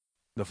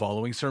The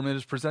following sermon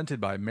is presented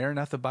by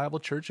Maranatha Bible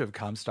Church of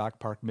Comstock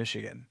Park,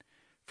 Michigan.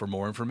 For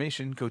more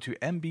information, go to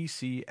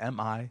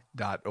mbcmi.org.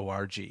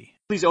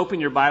 Please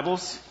open your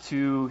Bibles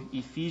to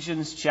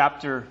Ephesians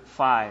chapter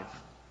 5.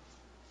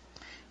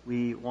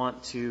 We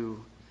want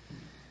to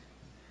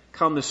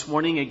come this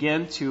morning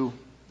again to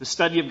the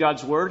study of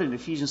God's Word in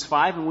Ephesians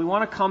 5, and we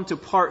want to come to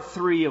part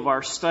 3 of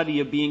our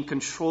study of being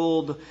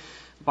controlled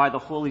by the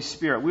Holy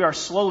Spirit. We are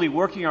slowly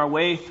working our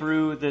way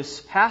through this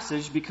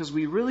passage because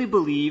we really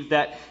believe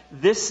that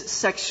this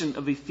section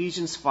of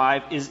Ephesians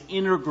 5 is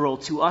integral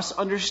to us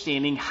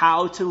understanding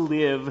how to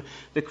live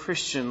the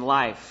Christian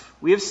life.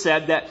 We have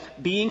said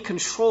that being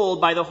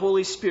controlled by the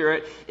Holy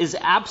Spirit is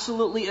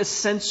absolutely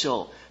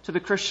essential to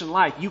the Christian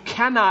life. You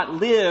cannot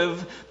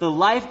live the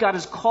life God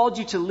has called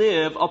you to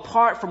live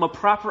apart from a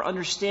proper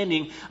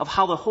understanding of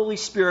how the Holy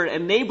Spirit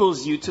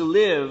enables you to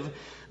live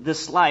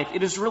this life.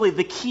 It is really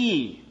the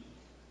key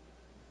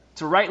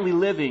to rightly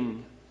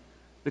living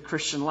the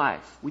Christian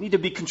life. We need to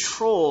be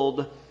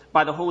controlled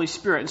by the Holy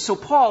Spirit. And so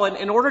Paul,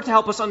 in order to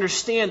help us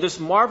understand this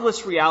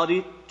marvelous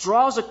reality,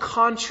 draws a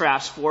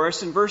contrast for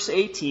us in verse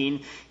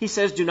 18. He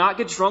says, "Do not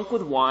get drunk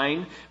with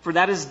wine, for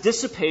that is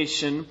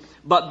dissipation,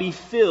 but be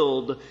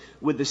filled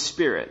with the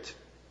Spirit."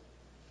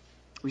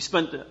 We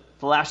spent the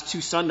last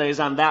 2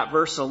 Sundays on that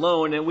verse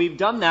alone, and we've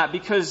done that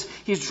because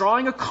he's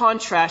drawing a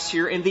contrast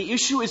here, and the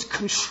issue is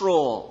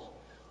control.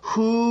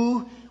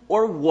 Who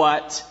or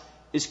what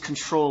is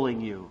controlling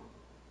you?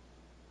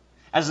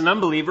 As an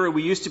unbeliever,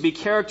 we used to be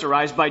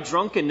characterized by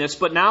drunkenness,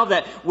 but now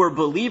that we're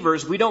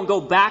believers, we don't go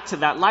back to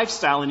that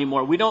lifestyle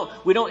anymore. We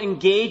don't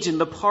engage in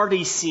the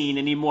party scene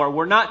anymore.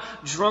 We're not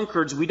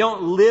drunkards. We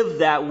don't live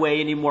that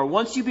way anymore.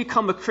 Once you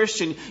become a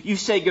Christian, you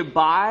say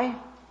goodbye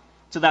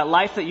to that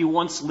life that you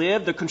once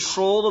lived, the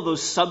control of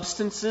those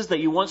substances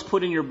that you once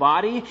put in your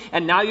body,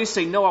 and now you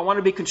say, no, I want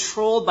to be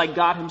controlled by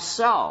God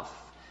Himself,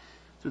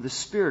 through the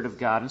Spirit of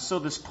God. And so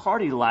this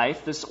party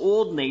life, this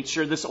old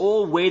nature, this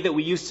old way that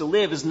we used to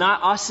live is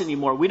not us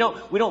anymore. We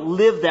don't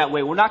live that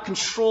way. We're not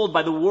controlled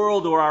by the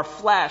world or our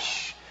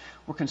flesh.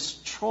 We're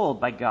controlled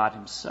by God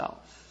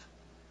Himself.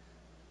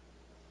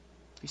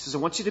 He says, I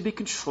want you to be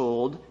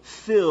controlled,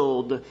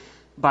 filled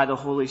by the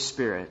Holy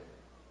Spirit.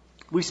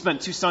 We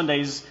spent 2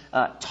 Sundays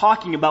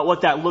talking about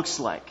what that looks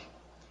like.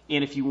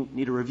 And if you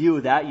need a review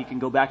of that, you can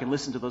go back and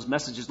listen to those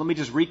messages. Let me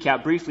just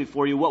recap briefly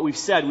for you what we've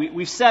said.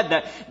 We've said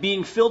that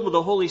being filled with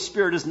the Holy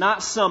Spirit is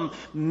not some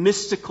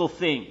mystical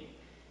thing.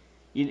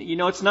 You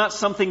know, it's not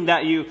something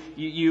that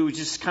you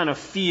just kind of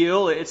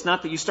feel. It's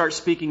not that you start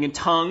speaking in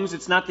tongues.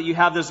 It's not that you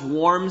have this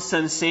warm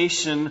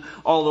sensation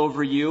all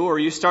over you, or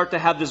you start to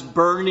have this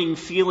burning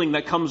feeling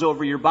that comes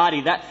over your body.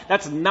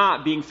 That's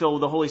not being filled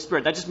with the Holy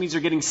Spirit. That just means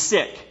you're getting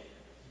sick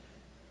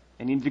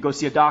and you need to go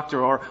see a doctor,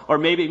 or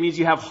maybe it means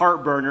you have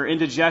heartburn or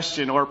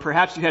indigestion, or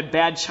perhaps you had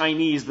bad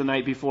Chinese the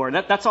night before. And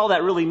that's all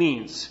that really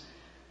means.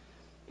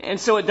 And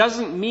so it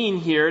doesn't mean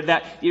here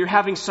that you're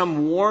having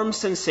some warm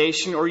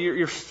sensation or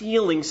you're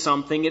feeling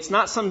something. It's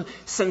not some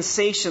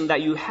sensation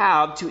that you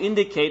have to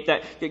indicate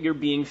that you're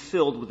being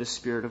filled with the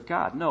Spirit of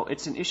God. No,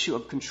 it's an issue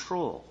of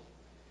control,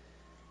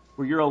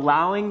 where you're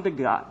allowing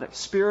the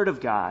Spirit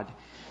of God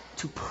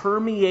to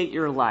permeate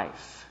your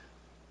life,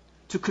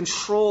 to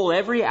control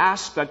every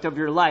aspect of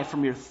your life,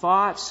 from your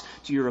thoughts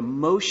to your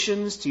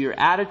emotions, to your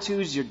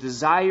attitudes, your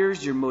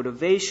desires, your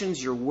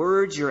motivations, your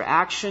words, your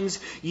actions.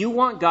 You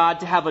want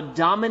God to have a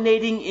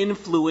dominating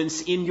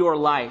influence in your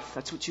life.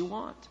 That's what you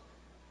want.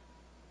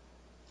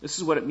 This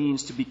is what it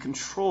means to be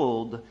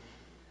controlled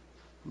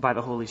by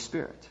the Holy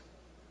Spirit.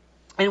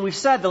 And we've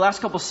said the last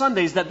couple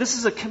Sundays that this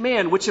is a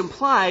command, which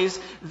implies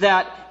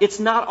that it's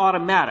not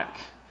automatic.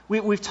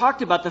 We've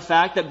talked about the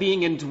fact that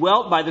being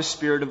indwelt by the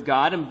Spirit of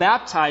God and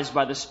baptized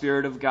by the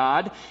Spirit of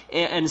God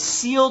and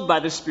sealed by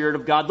the Spirit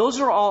of God, those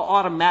are all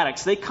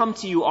automatics. They come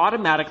to you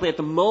automatically at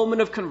the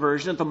moment of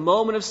conversion, at the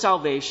moment of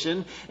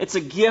salvation. It's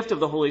a gift of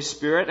the Holy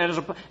Spirit.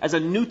 And as a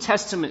New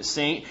Testament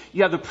saint,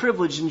 you have the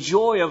privilege and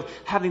joy of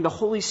having the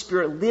Holy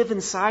Spirit live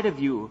inside of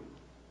you.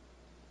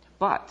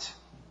 But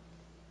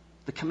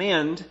the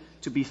command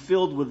to be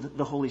filled with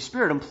the Holy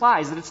Spirit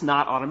implies that it's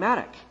not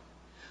automatic.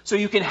 So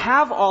you can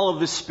have all of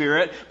the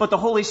Spirit, but the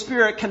Holy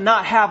Spirit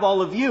cannot have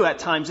all of you at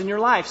times in your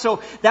life.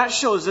 So that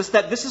shows us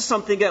that this is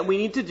something that we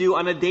need to do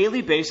on a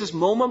daily basis,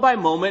 moment by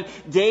moment,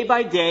 day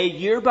by day,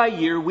 year by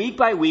year, week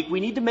by week. We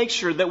need to make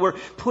sure that we're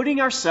putting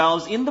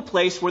ourselves in the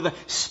place where the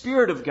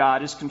Spirit of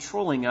God is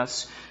controlling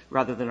us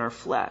rather than our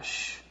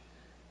flesh.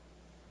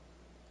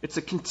 It's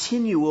a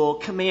continual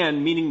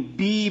command, meaning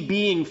be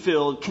being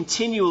filled,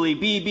 continually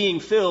be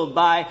being filled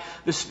by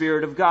the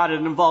Spirit of God.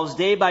 It involves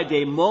day by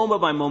day, moment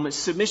by moment,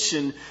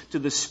 submission to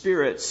the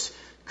Spirit's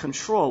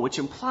control, which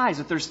implies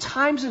that there's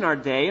times in our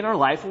day, in our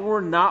life, where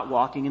we're not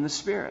walking in the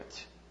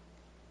Spirit,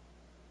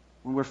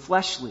 when we're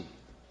fleshly,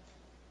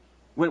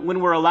 when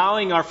we're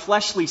allowing our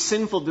fleshly,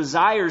 sinful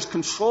desires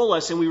control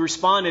us and we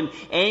respond in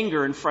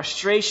anger and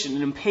frustration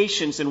and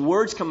impatience and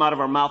words come out of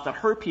our mouth that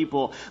hurt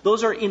people.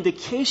 Those are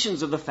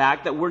indications of the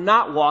fact that we're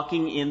not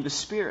walking in the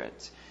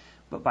Spirit,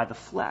 but by the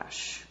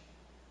flesh.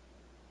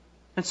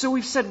 And so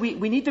we've said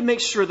we need to make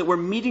sure that we're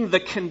meeting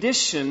the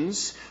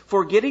conditions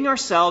for getting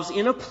ourselves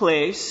in a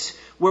place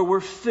where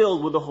we're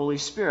filled with the Holy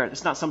Spirit.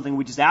 It's not something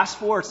we just ask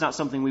for. It's not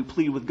something we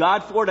plead with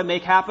God for to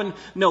make happen.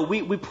 No,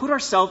 we put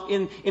ourselves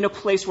in a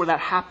place where that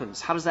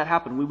happens. How does that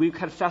happen? We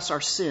confess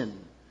our sin.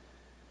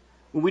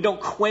 When we don't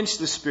quench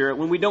the Spirit,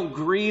 when we don't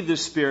grieve the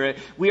Spirit,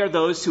 we are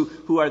those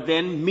who are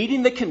then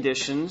meeting the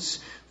conditions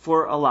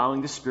for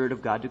allowing the Spirit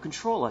of God to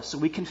control us. So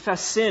we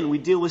confess sin. We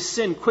deal with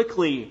sin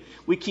quickly.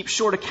 We keep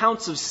short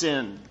accounts of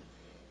sin.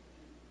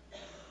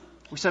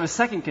 We said a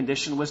second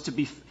condition was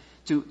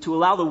to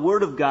allow the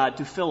Word of God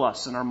to fill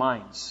us in our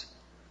minds.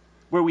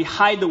 Where we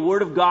hide the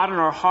Word of God in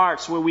our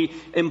hearts, where we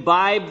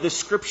imbibe the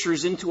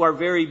Scriptures into our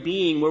very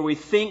being, where we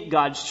think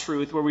God's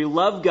truth, where we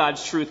love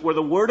God's truth, where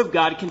the Word of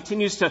God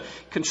continues to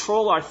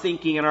control our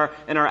thinking and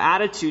our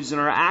attitudes and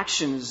our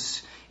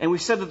actions. And we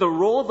said that the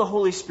role of the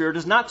Holy Spirit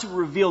is not to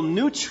reveal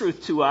new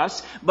truth to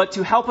us, but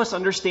to help us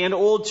understand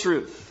old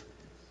truth.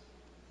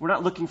 We're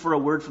not looking for a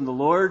word from the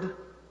Lord.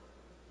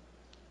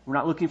 We're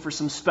not looking for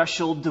some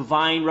special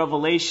divine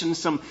revelation,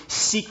 some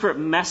secret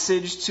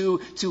message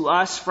to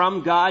us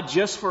from God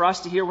just for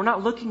us to hear. We're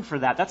not looking for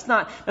that. That's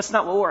not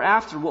what we're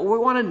after. What we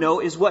want to know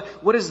is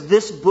what does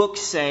this book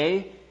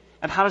say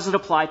and how does it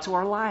apply to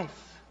our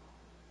life?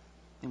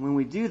 And when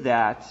we do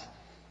that,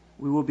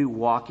 we will be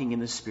walking in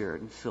the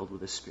Spirit and filled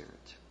with the Spirit.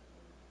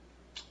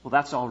 Well,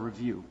 that's all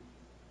review.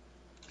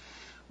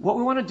 What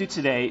we want to do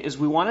today is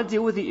we want to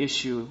deal with the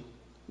issue,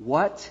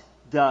 what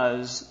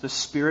does the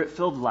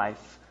Spirit-filled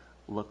life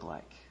look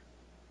like?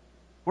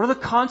 What are the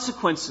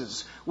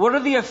consequences? What are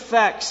the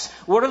effects?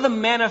 What are the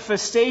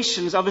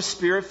manifestations of a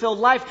Spirit-filled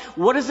life?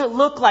 What does it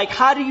look like?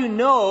 How do you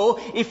know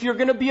if you're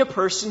going to be a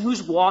person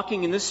who's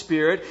walking in the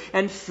Spirit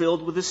and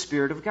filled with the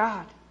Spirit of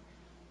God?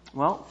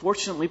 Well,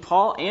 fortunately,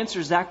 Paul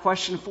answers that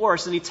question for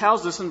us, and he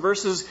tells us in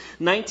verses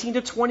 19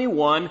 to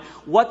 21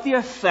 what the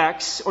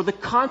effects or the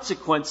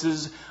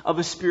consequences of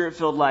a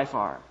Spirit-filled life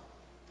are.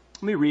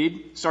 Let me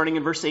read, starting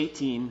in verse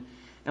 18,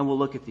 and we'll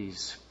look at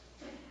these.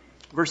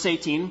 Verse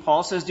 18,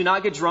 Paul says, "Do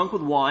not get drunk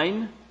with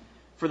wine,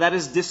 for that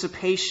is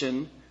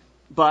dissipation,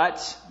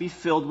 but be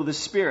filled with the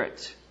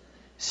Spirit,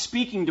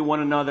 speaking to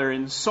one another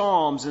in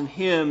psalms and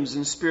hymns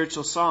and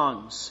spiritual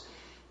songs,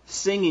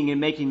 singing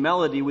and making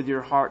melody with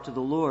your heart to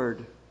the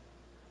Lord,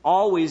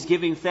 always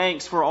giving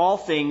thanks for all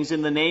things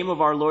in the name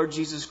of our Lord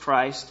Jesus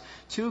Christ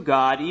to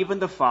God, even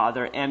the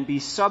Father, and be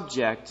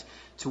subject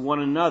to one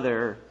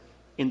another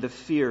in the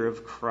fear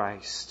of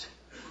Christ."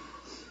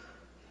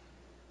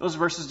 Those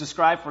verses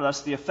describe for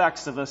us the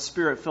effects of a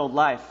Spirit-filled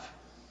life.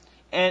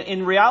 And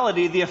in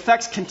reality, the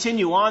effects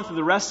continue on through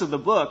the rest of the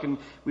book. And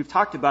we've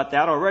talked about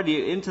that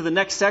already. Into the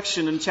next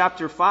section in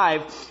chapter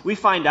 5, we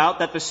find out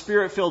that the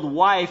Spirit-filled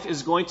wife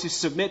is going to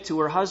submit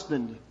to her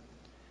husband.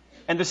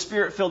 And the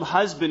Spirit-filled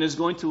husband is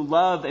going to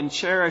love and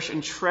cherish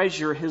and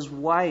treasure his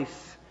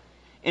wife.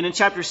 And in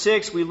chapter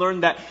 6, we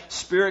learn that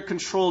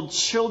Spirit-controlled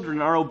children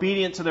are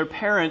obedient to their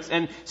parents,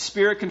 and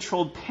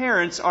Spirit-controlled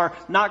parents are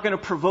not going to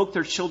provoke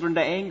their children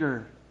to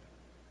anger.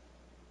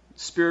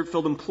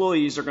 Spirit-filled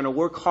employees are going to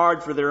work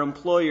hard for their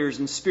employers,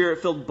 and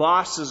Spirit-filled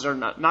bosses are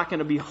not going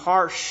to be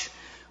harsh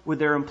with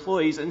their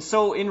employees. And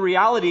so in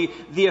reality,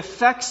 the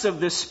effects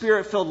of this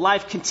Spirit-filled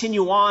life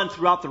continue on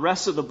throughout the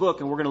rest of the book,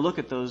 and we're going to look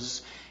at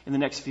those in the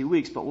next few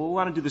weeks. But what we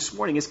want to do this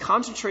morning is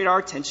concentrate our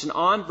attention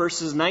on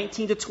verses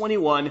 19 to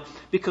 21,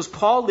 because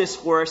Paul lists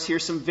for us here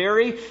some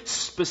very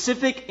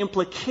specific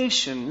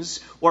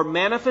implications or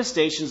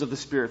manifestations of the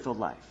Spirit-filled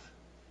life.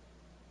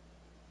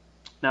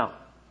 Now,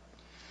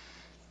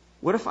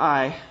 what if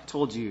I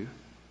told you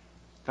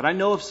that I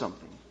know of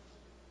something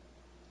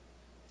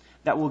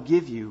that will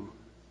give you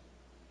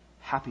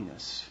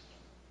happiness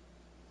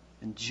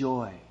and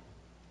joy?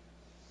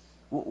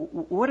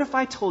 What if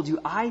I told you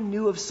I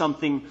knew of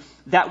something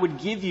that would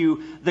give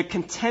you the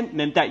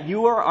contentment that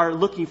you are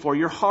looking for,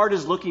 your heart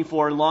is looking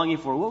for and longing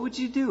for? What would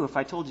you do if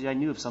I told you I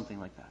knew of something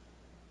like that?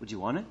 Would you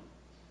want it?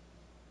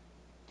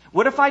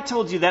 What if I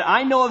told you that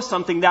I know of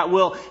something that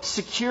will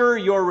secure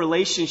your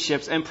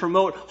relationships and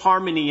promote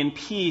harmony and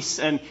peace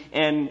and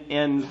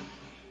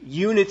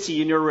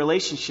unity in your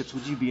relationships?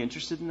 Would you be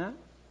interested in that?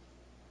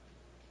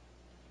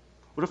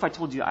 What if I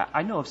told you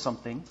I know of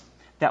something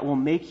that will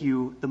make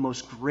you the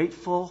most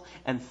grateful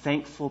and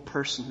thankful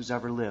person who's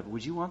ever lived?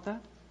 Would you want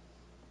that?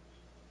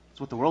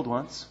 It's what the world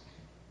wants.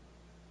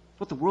 It's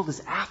what the world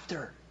is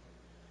after.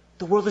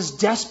 The world is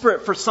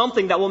desperate for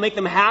something that will make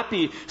them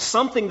happy,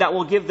 something that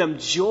will give them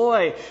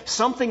joy,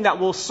 something that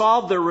will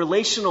solve their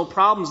relational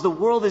problems. The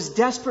world is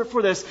desperate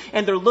for this,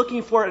 and they're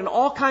looking for it in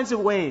all kinds of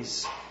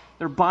ways.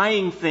 They're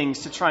buying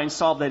things to try and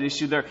solve that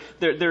issue.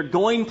 They're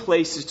going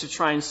places to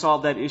try and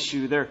solve that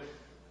issue. They're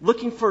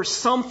looking for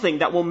something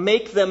that will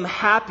make them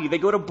happy. They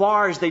go to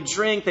bars, they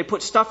drink, they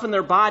put stuff in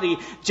their body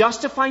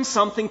just to find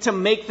something to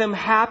make them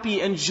happy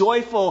and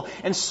joyful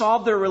and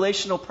solve their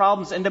relational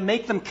problems and to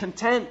make them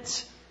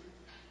content.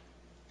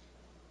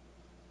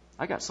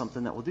 I got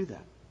something that will do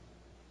that.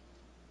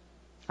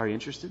 Are you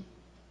interested?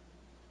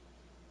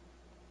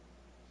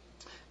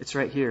 It's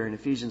right here in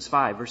Ephesians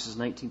 5, verses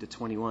 19 to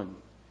 21.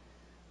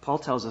 Paul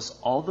tells us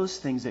all those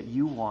things that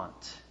you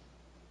want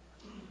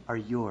are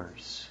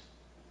yours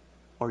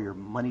or your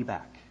money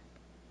back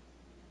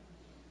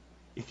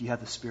if you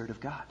have the Spirit of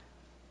God.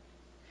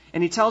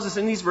 And he tells us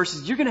in these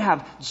verses, you're going to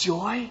have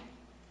joy,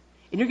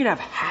 and you're going to have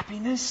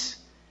happiness,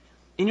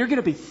 and you're going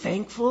to be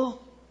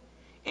thankful,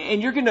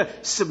 and you're going to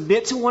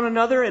submit to one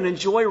another and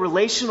enjoy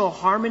relational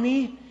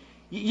harmony.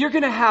 You're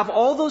going to have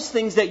all those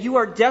things that you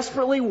are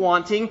desperately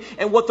wanting,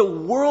 and what the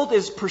world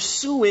is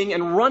pursuing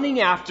and running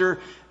after,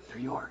 they're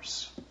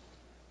yours.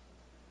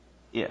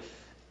 If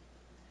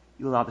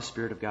you allow the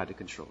Spirit of God to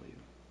control you.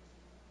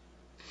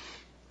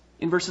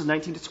 In verses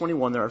 19 to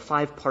 21, there are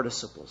 5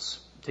 participles.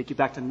 Take you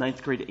back to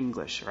 9th grade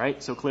English,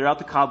 right? So clear out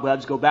the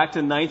cobwebs, go back to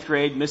 9th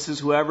grade, Mrs.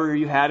 Whoever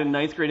you had in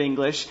 9th grade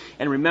English,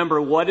 and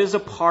remember, what is a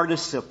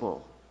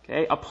participle?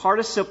 Okay? A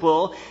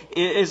participle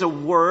is a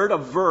word, a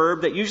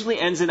verb that usually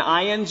ends in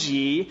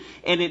ing,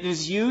 and it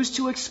is used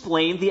to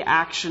explain the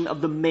action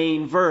of the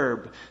main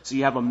verb. So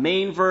you have a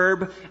main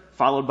verb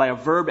followed by a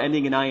verb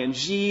ending in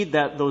ing,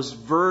 that those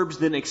verbs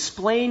then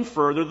explain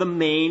further the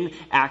main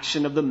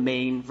action of the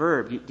main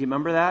verb. Do you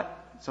remember that?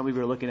 Some of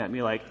you are looking at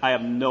me like, I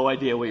have no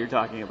idea what you're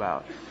talking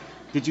about.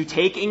 Did you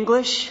take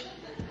English?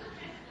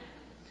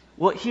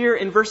 Well, here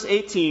in verse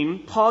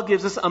 18, Paul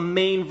gives us a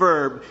main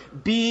verb.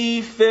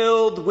 Be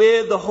filled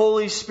with the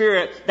Holy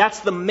Spirit. That's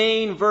the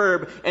main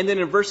verb. And then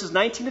in verses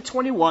 19 to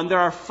 21, there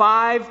are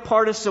 5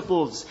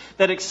 participles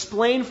that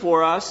explain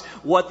for us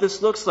what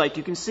this looks like.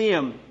 You can see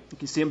them. You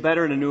can see them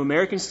better in a New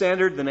American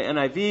Standard than the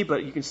NIV,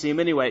 but you can see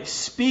them anyway.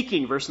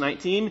 Speaking, verse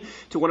 19,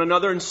 to one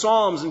another in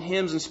psalms and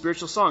hymns and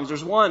spiritual songs.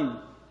 There's 1.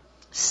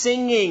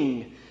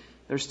 Singing,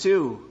 there's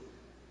 2.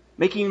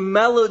 Making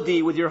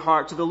melody with your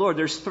heart to the Lord,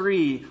 there's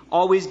 3.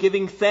 Always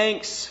giving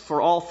thanks for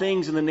all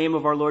things in the name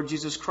of our Lord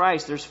Jesus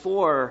Christ, there's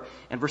 4.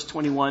 And verse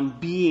 21,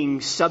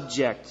 being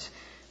subject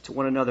to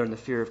one another in the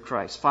fear of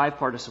Christ. 5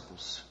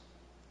 participles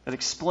that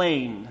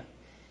explain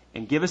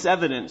and give us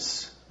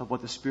evidence of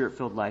what the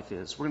Spirit-filled life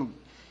is. We're going to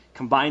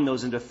combine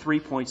those into 3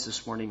 points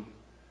this morning.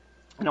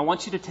 And I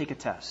want you to take a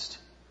test.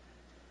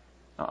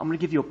 I'm going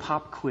to give you a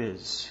pop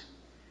quiz.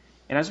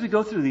 And as we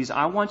go through these,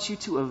 I want you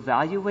to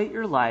evaluate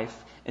your life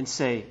and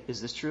say,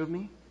 is this true of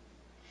me?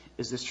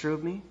 Is this true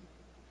of me?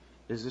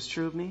 Is this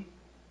true of me?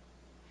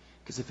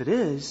 Because if it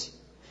is,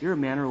 you're a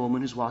man or a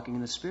woman who's walking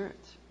in the Spirit.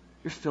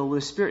 You're filled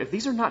with the Spirit. If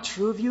these are not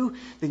true of you,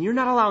 then you're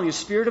not allowing the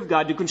Spirit of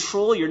God to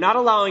control you. You're not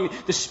allowing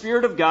the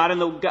Spirit of God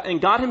and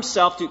God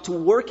Himself to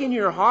work in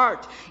your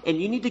heart. And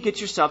you need to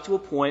get yourself to a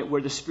point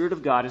where the Spirit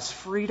of God is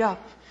freed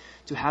up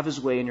to have His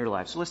way in your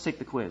life. So let's take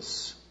the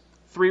quiz.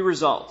 3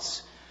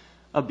 results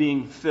of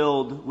being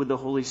filled with the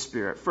Holy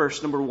Spirit.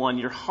 First, number 1,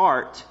 your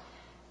heart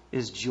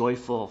is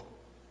joyful.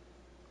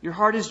 Your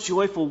heart is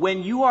joyful.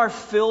 When you are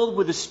filled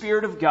with the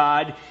Spirit of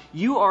God,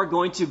 you are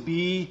going to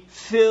be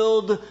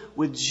filled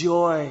with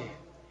joy.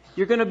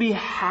 You're going to be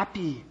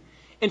happy.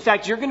 In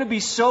fact, you're going to be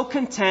so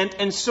content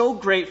and so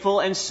grateful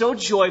and so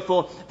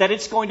joyful that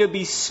it's going to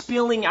be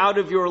spilling out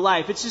of your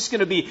life. It's just going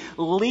to be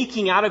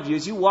leaking out of you.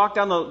 As you walk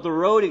down the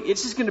road,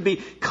 it's just going to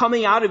be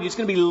coming out of you. It's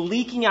going to be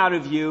leaking out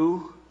of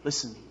you.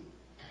 Listen.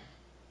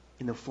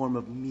 In the form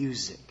of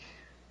music.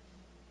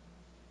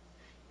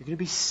 You're going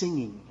to be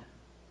singing.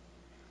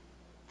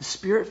 The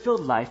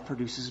Spirit-filled life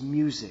produces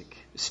music.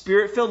 The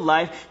Spirit-filled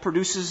life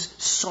produces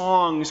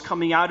songs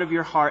coming out of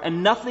your heart.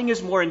 And nothing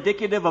is more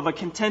indicative of a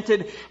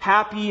contented,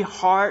 happy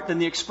heart than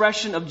the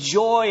expression of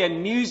joy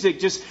and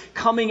music just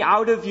coming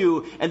out of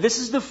you. And this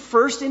is the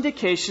first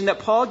indication that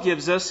Paul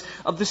gives us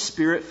of the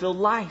Spirit-filled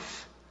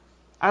life.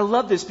 I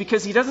love this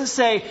because he doesn't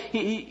say,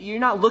 you're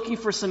not looking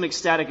for some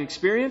ecstatic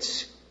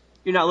experience.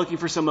 You're not looking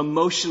for some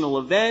emotional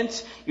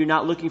event. You're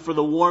not looking for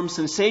the warm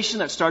sensation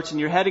that starts in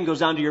your head and goes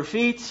down to your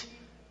feet.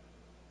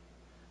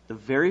 The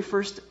very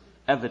first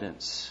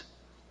evidence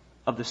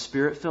of the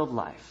Spirit-filled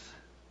life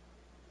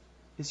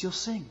is you'll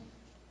sing.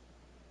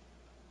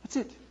 That's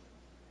it.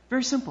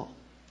 Very simple.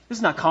 This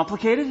is not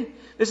complicated.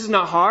 This is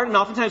not hard. And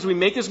oftentimes we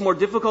make this more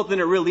difficult than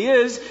it really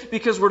is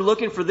because we're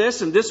looking for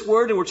this and this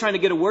word and we're trying to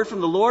get a word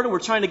from the Lord and we're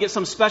trying to get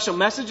some special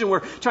message and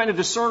we're trying to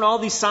discern all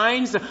these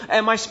signs.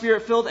 Am I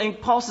Spirit-filled? And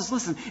Paul says,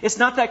 listen, it's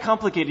not that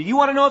complicated. You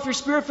want to know if you're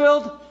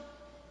Spirit-filled?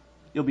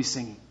 You'll be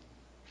singing.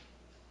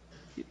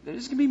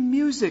 There's going to be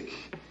music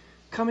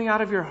coming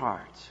out of your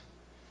heart.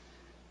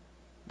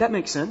 That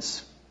makes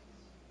sense.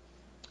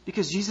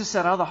 Because Jesus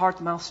said, out of the heart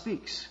the mouth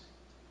speaks.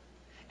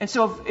 And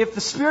so if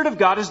the Spirit of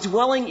God is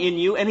dwelling in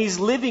you and He's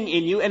living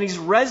in you and He's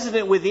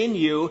resident within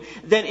you,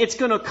 then it's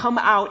going to come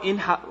out in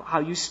how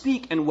you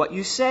speak and what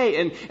you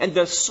say and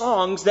the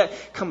songs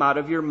that come out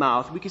of your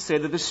mouth. We could say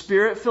that the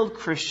Spirit-filled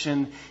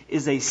Christian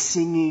is a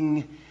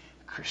singing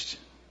Christian.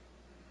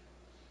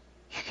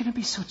 You're going to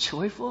be so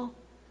joyful.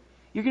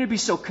 You're going to be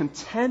so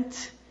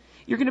content.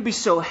 You're going to be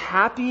so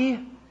happy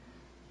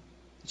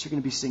that you're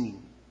going to be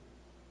singing.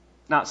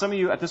 Now, some of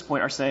you at this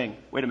point are saying,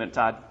 wait a minute,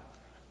 Todd,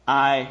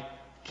 I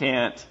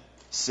can't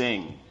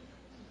sing.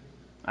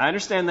 I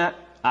understand that.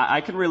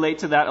 I can relate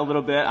to that a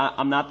little bit.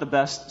 I'm not the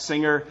best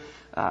singer.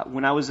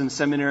 When I was in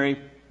seminary,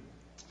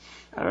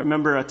 I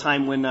remember a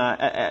time when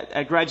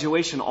at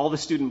graduation, all the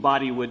student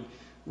body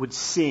would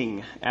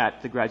sing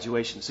at the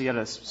graduation. So you had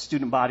a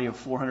student body of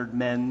 400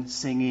 men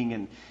singing,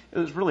 and it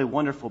was really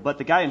wonderful. But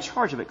the guy in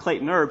charge of it,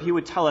 Clayton Erb, he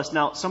would tell us,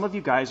 now, some of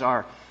you guys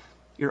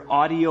you're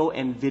audio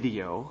and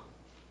video,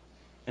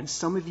 and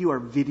some of you are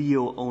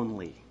video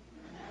only.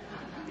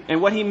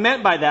 And what he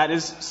meant by that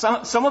is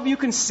some of you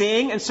can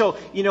sing, and so,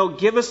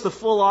 give us the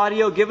full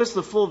audio, give us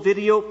the full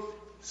video.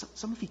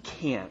 Some of you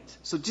can't.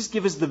 So just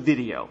give us the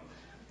video.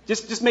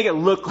 Just make it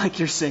look like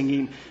you're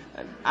singing.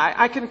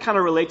 I can kind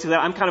of relate to that.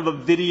 I'm kind of a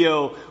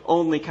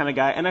video-only kind of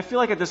guy. And I feel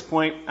like at this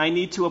point, I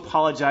need to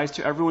apologize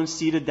to everyone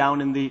seated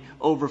down in the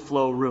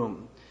overflow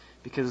room.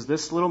 Because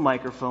this little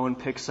microphone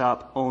picks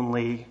up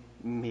only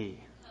me.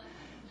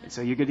 And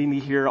so you're getting to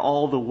hear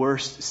all the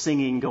worst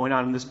singing going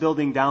on in this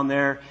building down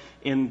there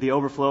in the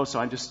overflow. So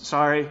I'm just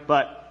sorry,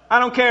 but I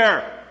don't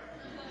care.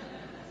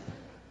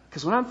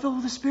 Because when I'm filled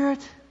with the Spirit,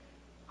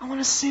 I want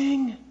to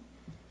sing.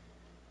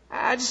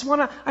 I just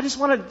want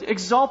to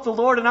exalt the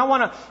Lord, and I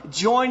want to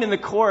join in the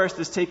chorus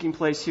that's taking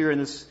place here in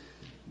this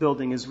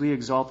building as we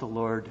exalt the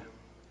Lord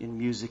in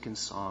music and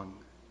song.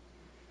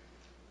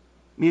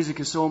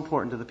 Music is so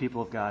important to the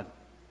people of God.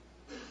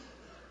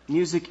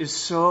 Music is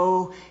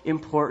so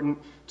important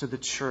to the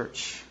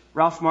church.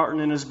 Ralph Martin,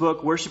 in his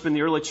book, Worship in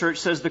the Early Church,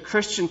 says the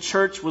Christian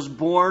church was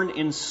born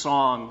in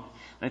song.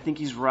 And I think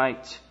he's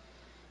right.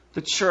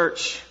 The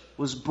church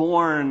was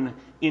born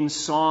in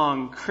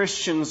song.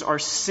 Christians are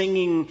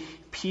singing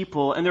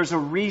people, and there's a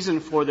reason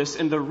for this,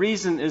 and the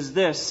reason is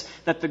this,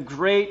 that the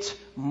great,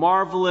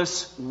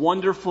 marvelous,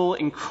 wonderful,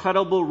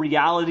 incredible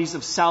realities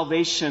of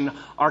salvation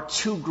are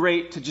too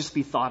great to just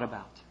be thought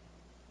about.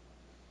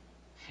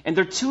 And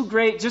they're too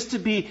great just to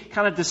be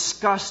kind of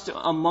discussed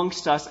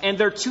amongst us. And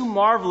they're too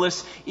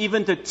marvelous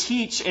even to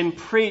teach and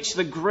preach.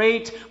 The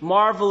great,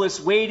 marvelous,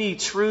 weighty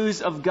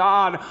truths of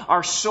God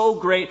are so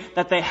great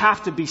that they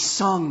have to be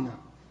sung.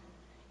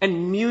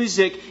 And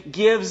music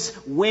gives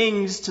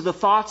wings to the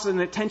thoughts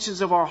and intentions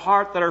of our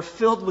heart that are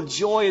filled with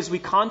joy as we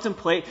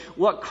contemplate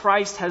what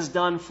Christ has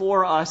done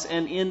for us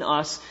and in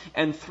us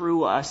and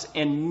through us.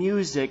 And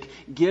music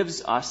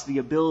gives us the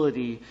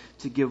ability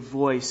to give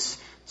voice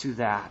to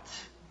that.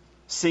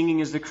 Singing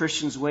is the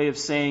Christian's way of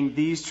saying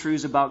these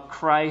truths about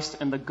Christ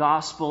and the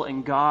gospel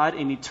and God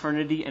and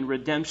eternity and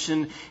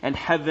redemption and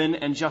heaven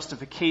and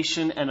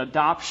justification and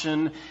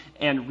adoption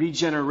and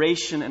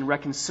regeneration and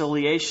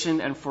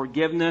reconciliation and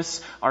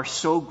forgiveness are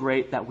so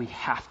great that we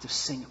have to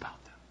sing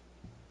about them.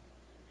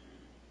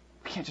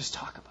 We can't just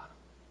talk about them.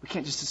 We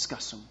can't just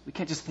discuss them. We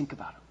can't just think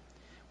about them.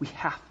 We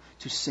have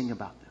to sing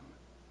about them.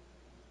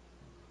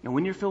 And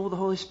when you're filled with the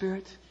Holy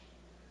Spirit,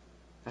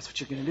 that's what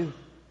you're going to do.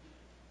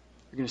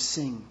 You're going to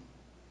sing.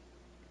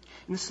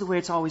 And this is the way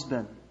it's always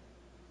been.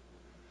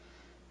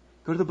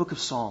 Go to the book of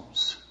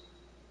Psalms.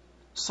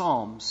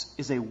 Psalms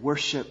is a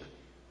worship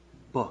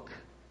book.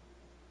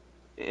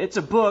 It's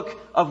a book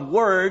of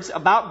words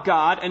about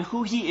God and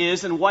who He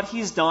is and what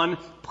He's done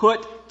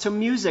put to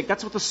music.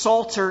 That's what the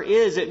Psalter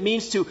is. It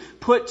means to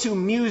put to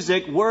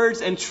music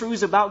words and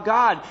truths about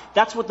God.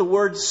 That's what the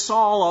word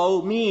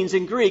psallo means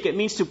in Greek. It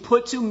means to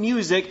put to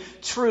music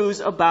truths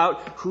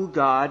about who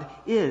God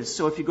is.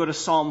 So if you go to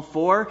Psalm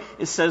 4,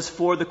 it says,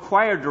 for the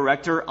choir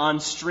director on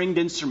stringed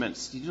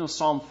instruments. Did you know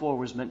Psalm 4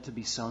 was meant to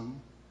be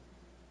sung?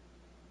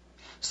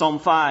 Psalm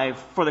 5,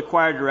 for the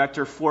choir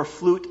director for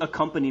flute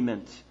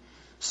accompaniment.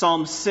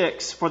 Psalm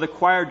 6, for the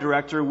choir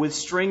director with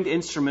stringed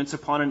instruments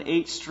upon an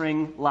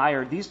 8-string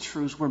lyre. These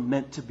truths were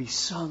meant to be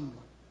sung.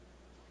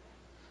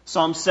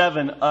 Psalm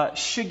 7, a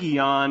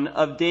shiggaion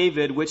of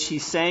David, which he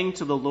sang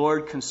to the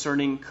Lord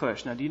concerning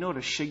Cush. Now, do you know what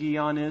a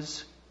shiggaion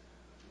is?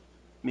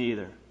 Me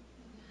either.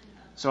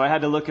 So I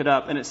had to look it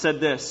up, and it said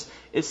this.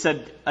 It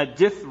said a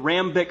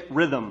dithyrambic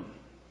rhythm.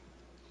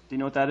 Do you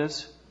know what that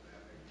is?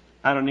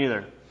 I don't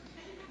either.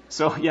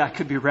 So, yeah, it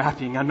could be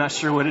rapping. I'm not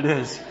sure what it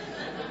is.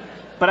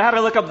 But I had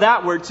to look up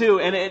that word too,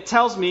 and it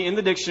tells me in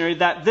the dictionary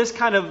that this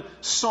kind of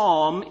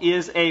psalm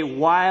is a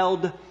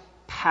wild,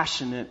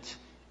 passionate,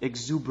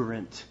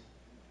 exuberant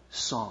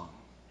song.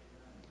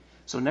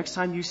 So next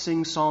time you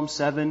sing Psalm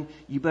 7,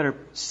 you better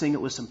sing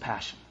it with some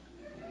passion.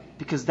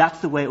 Because that's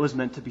the way it was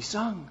meant to be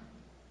sung.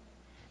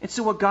 And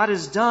so what God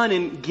has done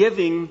in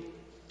giving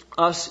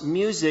us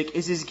music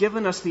is He's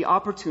given us the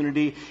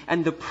opportunity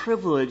and the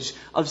privilege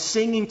of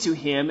singing to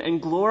Him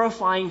and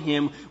glorifying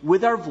Him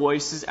with our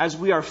voices as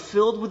we are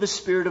filled with the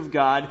Spirit of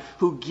God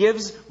who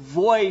gives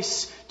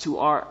voice to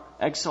our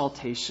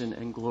exaltation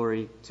and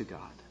glory to God.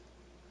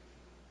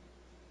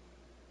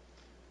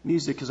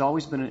 Music has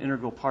always been an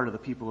integral part of the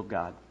people of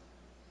God.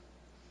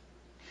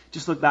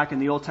 Just look back in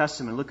the Old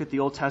Testament. Look at the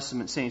Old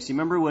Testament saints. Do you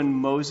remember when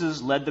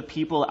Moses led the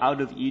people out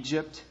of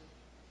Egypt?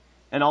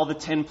 And all the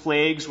 10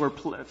 plagues where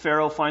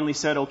Pharaoh finally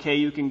said, okay,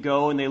 you can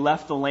go. And they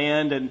left the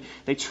land and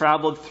they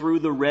traveled through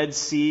the Red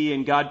Sea.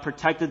 And God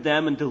protected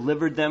them and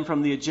delivered them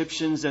from the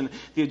Egyptians. And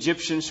the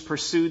Egyptians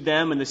pursued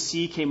them and the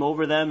sea came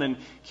over them and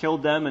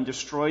killed them and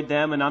destroyed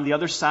them. And on the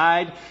other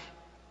side,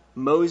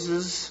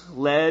 Moses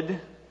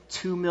led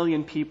 2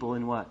 million people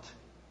in what?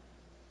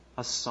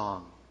 A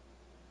song.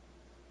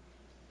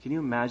 Can you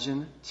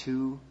imagine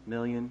 2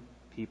 million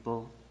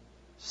people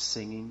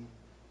singing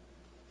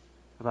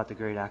about the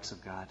great acts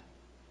of God?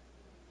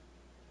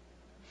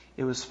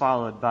 It was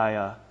followed by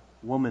a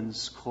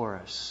woman's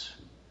chorus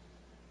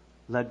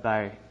led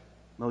by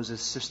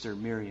Moses' sister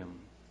Miriam.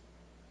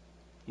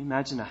 Can you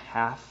imagine a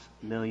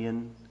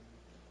 500,000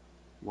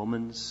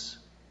 woman's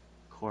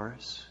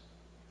chorus?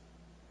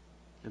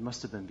 It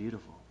must have been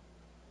beautiful.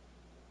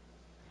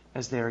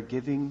 As they are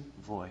giving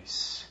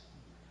voice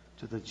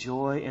to the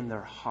joy in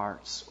their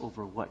hearts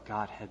over what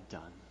God had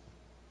done.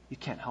 You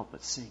can't help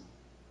but sing.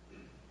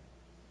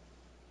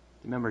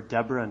 Remember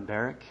Deborah and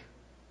Barak?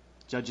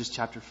 Judges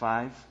chapter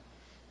 5.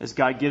 As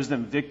God gives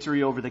them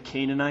victory over the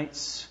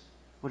Canaanites,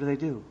 what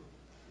do?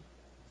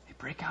 They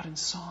break out in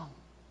song.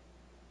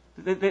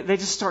 They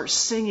just start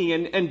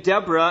singing. And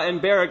Deborah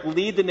and Barak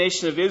lead the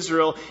nation of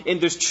Israel in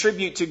this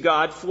tribute to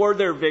God for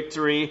their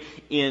victory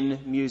in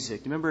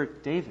music. Remember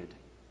David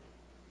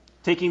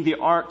taking the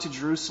ark to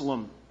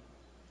Jerusalem,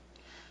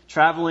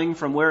 traveling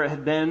from where it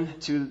had been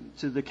to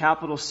the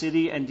capital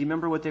city. And do you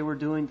remember what they were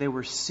doing? They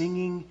were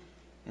singing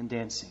and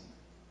dancing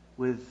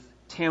with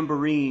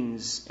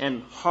tambourines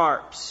and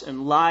harps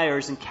and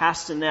lyres and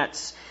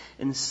castanets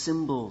and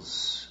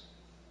cymbals.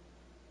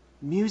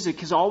 Music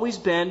has always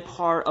been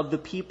part of the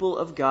people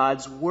of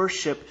God's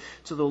worship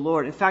to the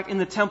Lord. In fact, in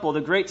the temple,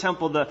 the great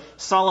temple, the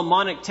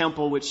Solomonic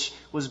temple, which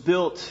was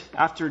built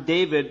after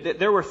David,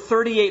 there were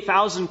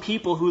 38,000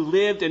 people who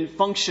lived and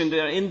functioned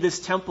in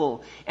this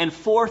temple, and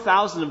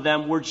 4,000 of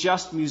them were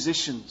just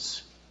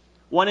musicians.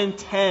 1 in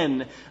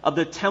 10 of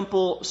the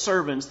temple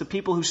servants, the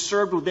people who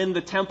served within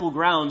the temple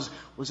grounds,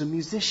 was a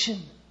musician.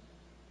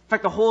 In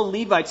fact, the whole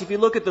Levites, if you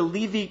look at the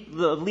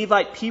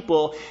Levite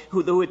people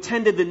who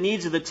attended the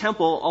needs of the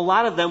temple, a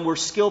lot of them were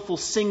skillful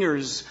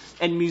singers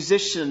and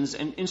musicians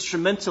and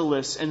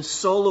instrumentalists and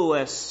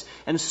soloists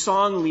and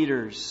song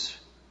leaders.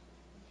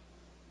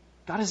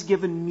 God has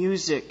given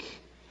music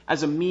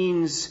as a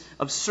means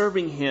of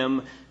serving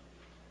Him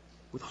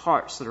with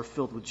hearts that are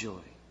filled with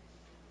joy.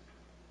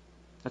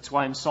 That's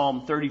why in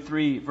Psalm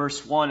 33,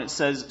 verse 1, it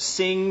says,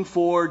 "Sing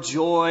for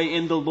joy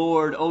in the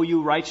Lord, O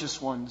you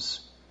righteous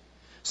ones."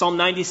 Psalm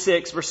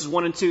 96, verses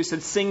 1 and 2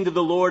 said, "Sing to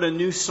the Lord a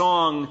new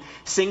song.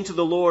 Sing to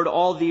the Lord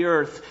all the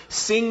earth.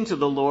 Sing to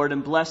the Lord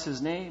and bless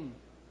His name."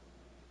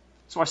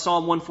 That's why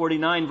Psalm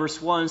 149,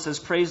 verse 1 says,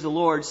 "Praise the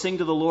Lord. Sing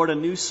to the Lord a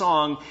new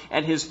song,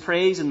 and His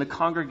praise in the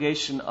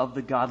congregation of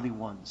the godly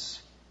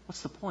ones."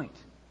 What's the point?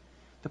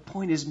 The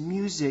point is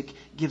music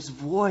gives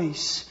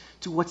voice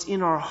to what's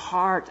in our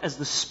heart as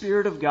the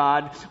Spirit of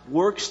God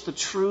works the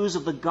truths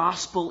of the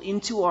gospel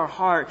into our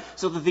heart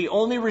so that the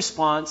only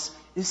response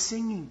is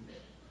singing.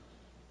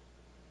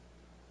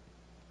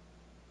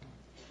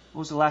 What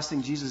was the last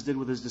thing Jesus did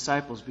with His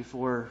disciples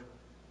before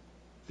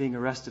being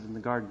arrested in the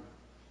garden?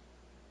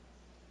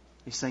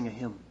 They sang a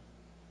hymn.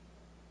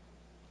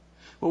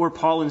 What were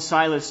Paul and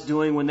Silas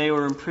doing when they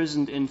were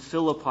imprisoned in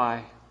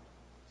Philippi?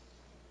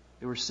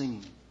 They were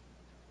singing.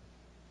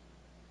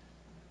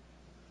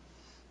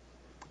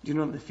 Do you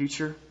know in the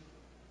future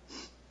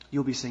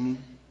you'll be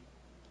singing?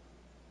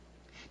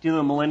 Do you know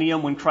the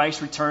millennium when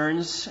Christ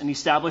returns and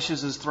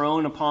establishes His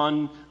throne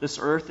upon this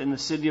earth in the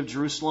city of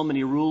Jerusalem and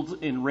He rules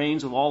and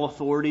reigns with all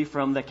authority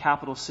from the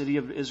capital city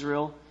of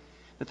Israel,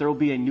 that there will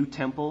be a new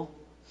temple?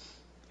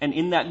 And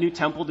in that new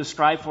temple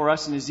described for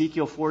us in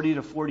Ezekiel 40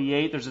 to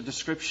 48, there's a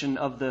description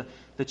of the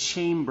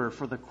chamber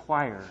for the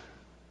choir,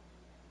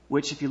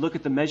 which if you look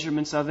at the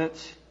measurements of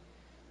it,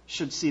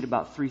 should seat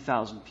about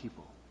 3,000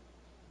 people.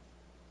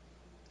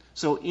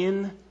 So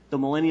in the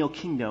millennial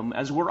kingdom,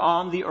 as we're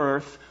on the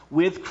earth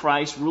with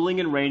Christ ruling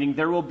and reigning,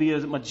 there will be a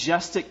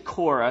majestic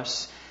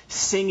chorus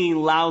singing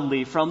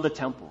loudly from the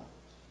temple.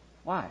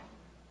 Why?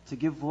 To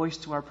give voice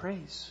to our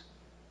praise.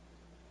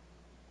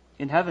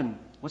 In heaven,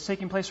 what's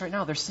taking place right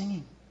now? They're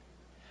singing.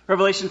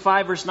 Revelation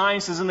 5 verse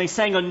 9 says, "And they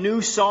sang a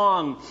new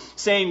song,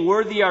 saying,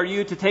 'Worthy are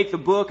you to take the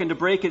book and to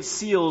break its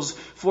seals,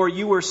 for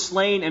you were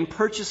slain and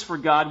purchased for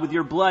God with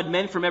your blood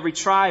men from every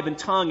tribe and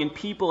tongue and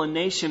people and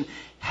nation.'"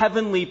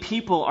 Heavenly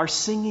people are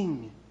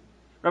singing.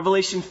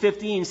 Revelation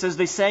 15 says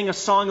they sang a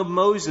song of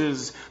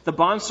Moses, the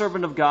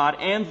bondservant of God,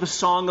 and the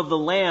song of the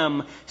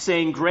Lamb,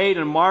 saying, "Great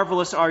and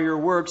marvelous are your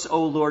works,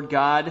 O Lord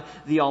God,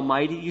 the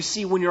Almighty." You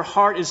see, when your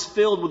heart is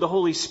filled with the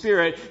Holy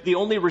Spirit, the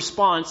only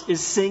response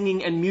is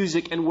singing and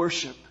music and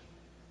worship.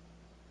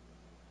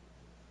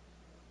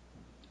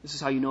 This is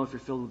how you know if you're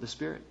filled with the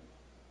Spirit.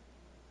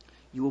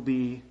 You will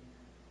be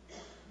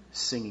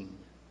singing.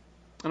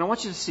 And I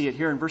want you to see it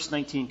here in verse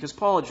 19, because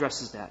Paul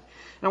addresses that.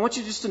 And I want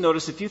you just to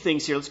notice a few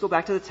things here. Let's go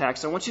back to the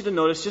text. I want you to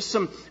notice just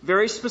some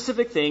very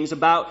specific things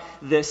about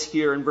this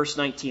here in verse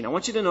 19. I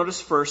want you to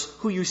notice first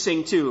who you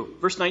sing to.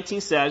 Verse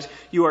 19 says,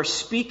 "You are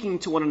speaking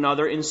to one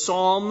another in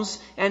psalms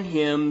and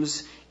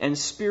hymns and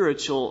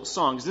spiritual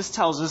songs." This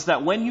tells us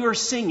that when you are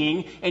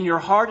singing and your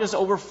heart is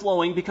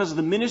overflowing because of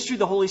the ministry of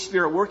the Holy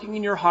Spirit working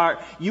in your heart,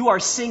 you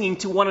are singing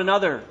to one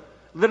another.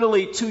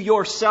 Literally to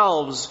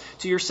yourselves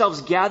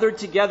gathered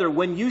together.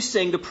 When you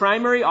sing, the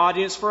primary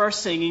audience for our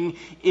singing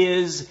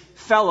is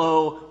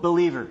fellow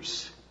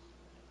believers.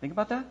 Think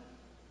about that.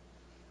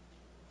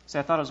 Say,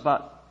 I thought it was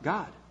about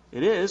God.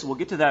 It is. We'll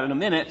get to that in a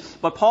minute.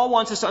 But Paul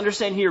wants us to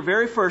understand here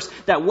very first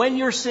that when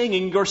you're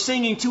singing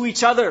to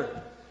each other.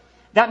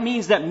 That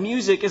means that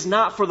music is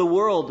not for the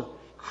world.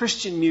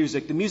 Christian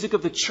music, the music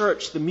of the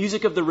church, the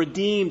music of the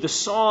redeemed, the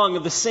song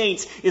of the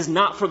saints is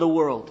not for the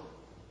world.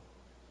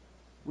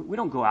 We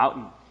don't go out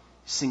and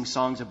sing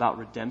songs about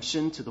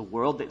redemption to the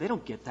world. They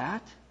don't get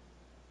that.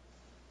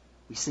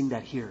 We sing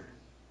that here.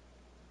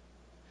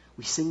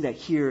 We sing that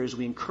here as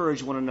we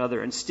encourage one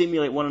another and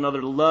stimulate one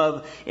another to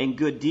love and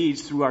good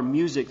deeds through our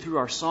music, through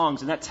our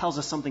songs. And that tells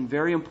us something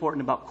very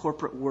important about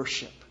corporate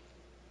worship.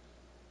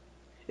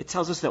 It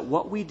tells us that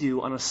what we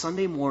do on a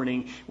Sunday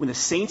morning when the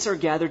saints are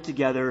gathered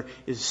together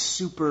is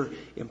super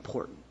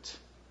important.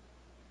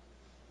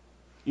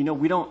 You know,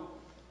 we don't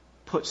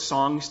put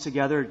songs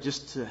together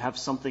just to have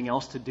something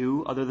else to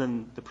do other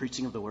than the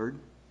preaching of the word.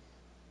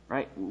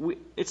 Right?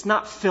 It's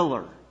not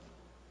filler.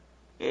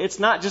 It's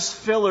not just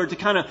filler to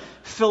kind of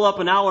fill up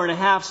an hour and a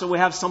half so we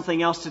have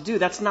something else to do.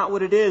 That's not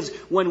what it is.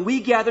 When we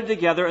gather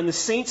together and the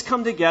saints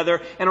come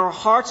together and our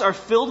hearts are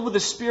filled with the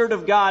Spirit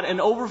of God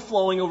and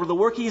overflowing over the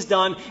work He's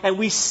done and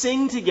we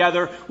sing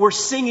together, we're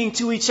singing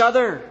to each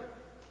other.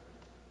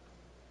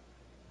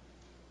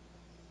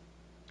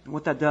 And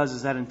what that does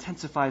is that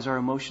intensifies our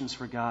emotions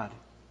for God.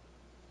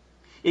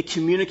 It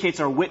communicates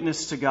our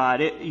witness to God.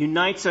 It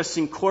unites us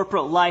in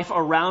corporate life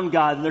around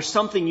God. And there's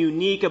something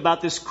unique about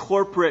this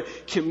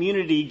corporate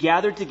community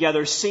gathered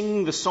together,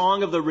 singing the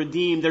song of the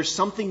redeemed. There's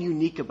something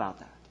unique about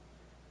that.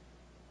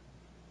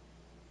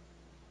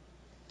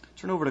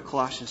 Turn over to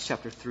Colossians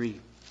chapter 3,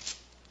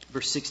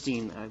 verse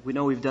 16. We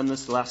know we've done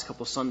this the last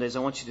couple Sundays.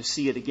 I want you to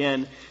see it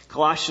again.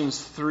 Colossians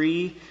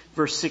 3,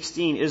 verse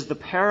 16 is the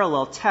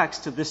parallel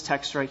text to this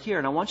text right here.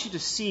 And I want you to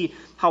see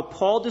how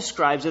Paul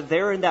describes it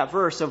there in that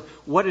verse of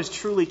what is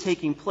truly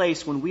taking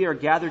place when we are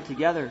gathered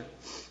together.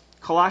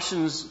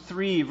 Colossians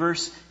 3,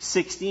 verse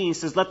 16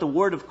 says, "Let the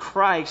word of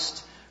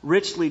Christ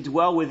richly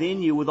dwell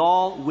within you with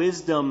all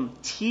wisdom,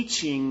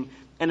 teaching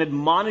and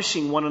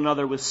admonishing one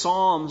another with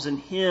psalms and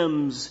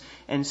hymns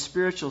and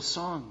spiritual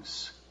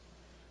songs."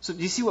 So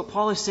do you see what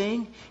Paul is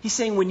saying? He's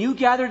saying when you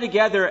gather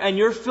together and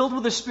you're filled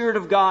with the Spirit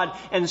of God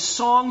and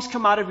songs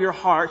come out of your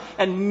heart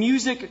and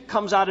music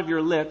comes out of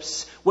your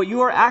lips, what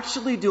you are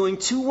actually doing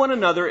to one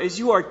another is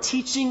you are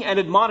teaching and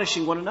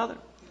admonishing one another.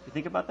 You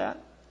think about that?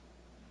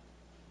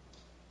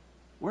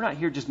 We're not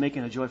here just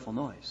making a joyful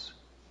noise.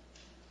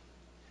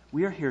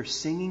 We are here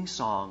singing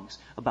songs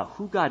about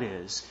who God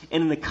is.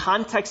 And in the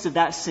context of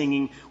that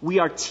singing, we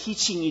are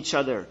teaching each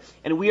other.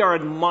 And we are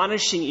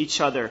admonishing each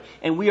other.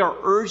 And we are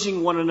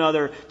urging one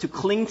another to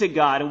cling to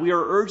God. And we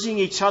are urging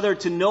each other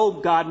to know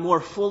God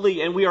more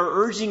fully. And we are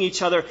urging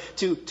each other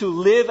to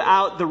live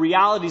out the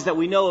realities that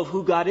we know of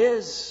who God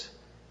is.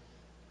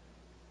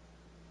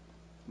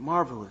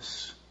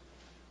 Marvelous,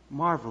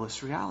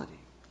 marvelous reality.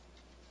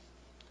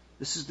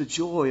 This is the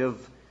joy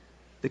of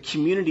the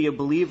community of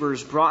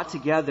believers brought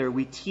together.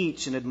 We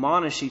teach and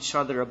admonish each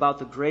other about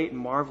the great and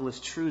marvelous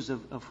truths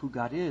of who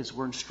God is.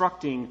 We're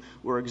instructing,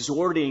 we're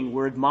exhorting,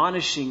 we're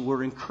admonishing,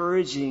 we're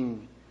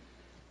encouraging.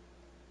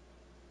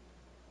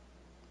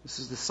 This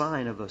is the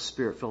sign of a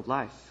Spirit-filled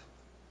life.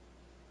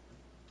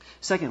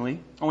 Secondly,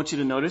 I want you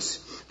to notice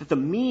that the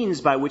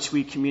means by which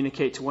we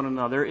communicate to one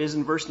another is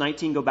in verse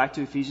 19. Go back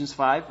to Ephesians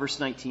 5, verse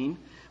 19.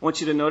 I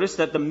want you to notice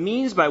that the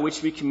means by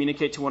which we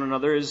communicate to one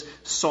another is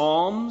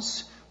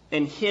psalms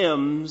and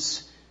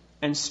hymns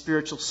and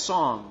spiritual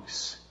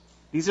songs.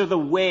 These are the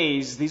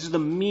ways, these are the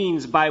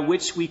means by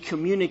which we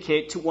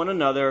communicate to one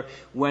another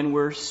when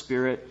we're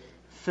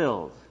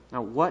Spirit-filled.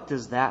 Now, what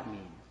does that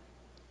mean?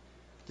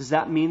 Does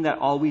that mean that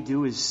all we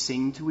do is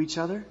sing to each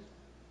other?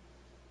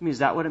 I mean, is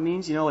that what it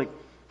means? You know, like,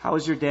 how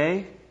was your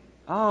day?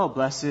 Oh,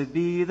 blessed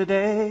be the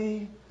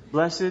day.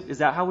 Blessed. Is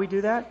that how we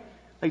do that?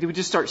 Like, do we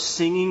just start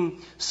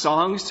singing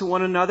songs to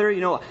one another? You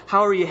know,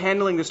 how are you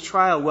handling this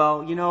trial?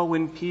 Well, you know,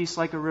 when peace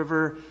like a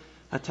river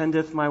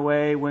attendeth my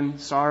way, when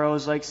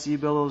sorrows like sea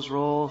billows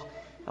roll.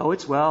 Oh,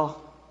 it's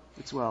well.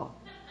 It's well.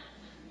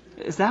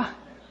 Is that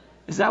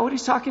what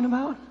he's talking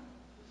about?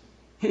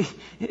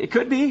 It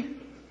could be.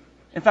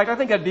 In fact, I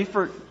think that'd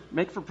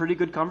make for pretty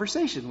good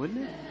conversation,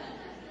 wouldn't it?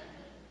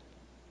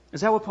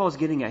 Is that what Paul's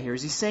getting at here?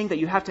 Is he saying that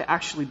you have to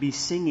actually be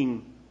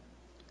singing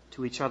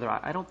to each other?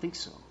 I don't think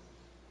so.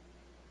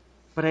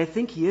 But I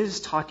think he is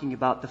talking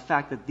about the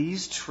fact that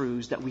these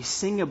truths that we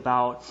sing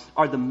about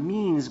are the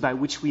means by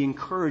which we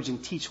encourage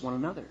and teach one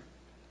another.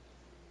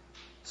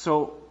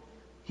 So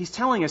he's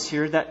telling us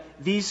here that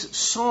these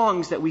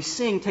songs that we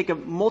sing take a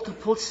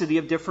multiplicity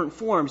of different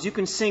forms. You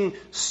can sing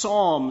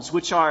psalms,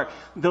 which are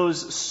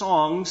those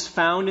songs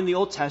found in the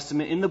Old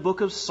Testament, in the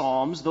book of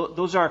Psalms.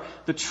 Those are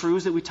the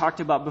truths that we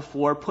talked about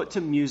before, put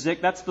to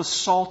music. That's the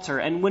Psalter.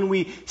 And when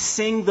we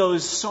sing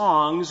those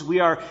songs, we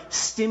are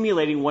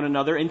stimulating one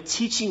another and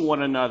teaching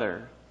one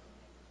another.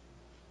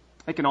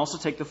 It can also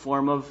take the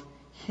form of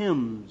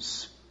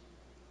hymns,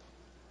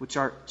 which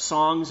are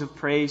songs of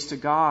praise to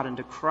God and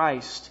to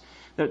Christ.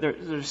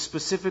 They're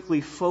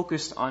specifically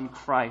focused on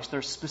Christ.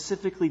 They're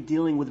specifically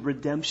dealing with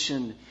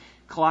redemption.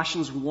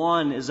 Colossians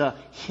 1 is a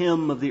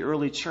hymn of the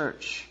early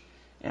church.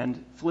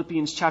 And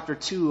Philippians chapter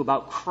 2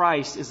 about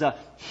Christ is a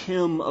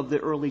hymn of the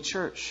early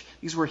church.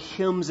 These were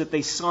hymns that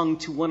they sung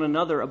to one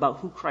another about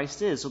who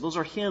Christ is. So those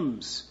are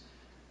hymns.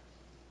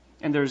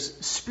 And there's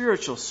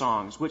spiritual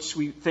songs, which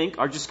we think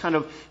are just kind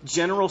of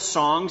general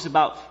songs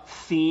about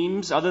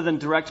themes other than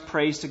direct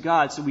praise to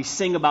God. So we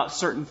sing about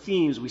certain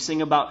themes. We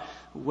sing about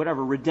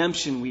whatever,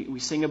 redemption. We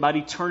sing about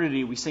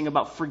eternity. We sing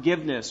about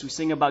forgiveness. We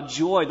sing about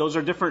joy. Those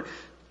are different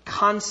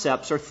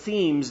concepts or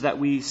themes that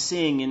we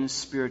sing in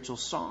spiritual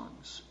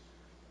songs.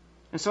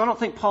 And so I don't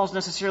think Paul's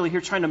necessarily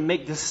here trying to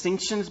make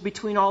distinctions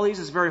between all these.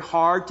 It's very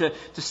hard to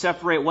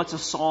separate what's a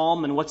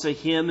psalm and what's a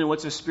hymn and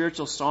what's a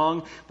spiritual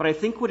song. But I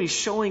think what he's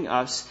showing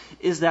us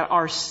is that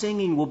our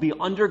singing will be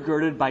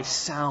undergirded by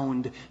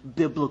sound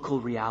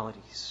biblical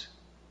realities.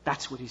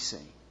 That's what he's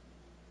saying.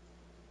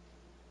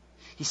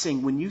 He's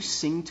saying when you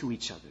sing to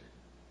each other,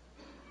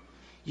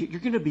 you're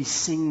going to be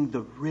singing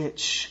the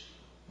rich,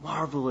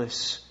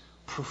 marvelous,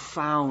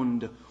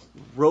 profound,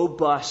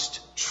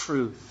 robust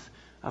truth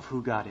of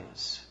who God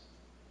is.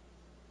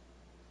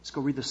 Let's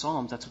go read the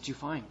Psalms. That's what you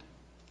find.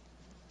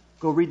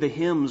 Go read the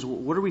hymns.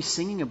 What are we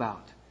singing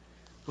about?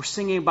 We're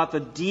singing about the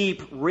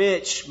deep,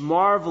 rich,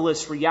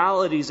 marvelous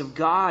realities of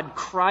God,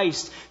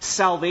 Christ,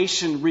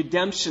 salvation,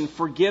 redemption,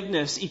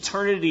 forgiveness,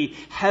 eternity,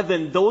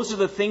 heaven. Those are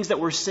the things that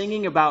we're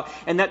singing about.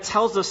 And that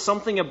tells us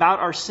something about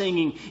our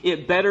singing.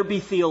 It better be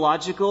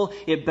theological,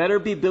 it better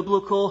be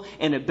biblical,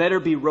 and it better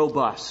be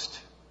robust.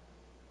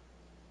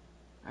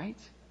 Right?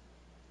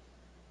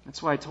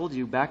 That's why I told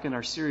you back in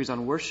our series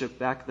on worship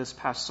back this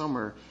past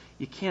summer,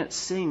 you can't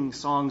sing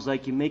songs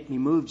like You Make Me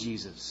Move,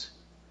 Jesus.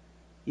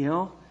 You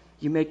know?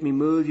 You make me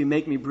move, you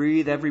make me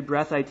breathe, every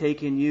breath I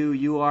take in you,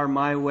 you are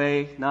my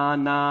way. Na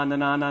na na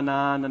na na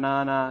na na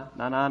na na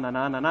na na na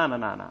na na na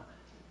na na.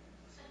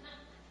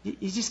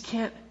 You just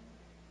can't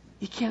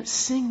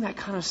sing that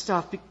kind of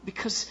stuff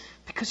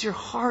because your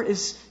heart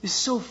is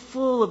so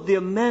full of the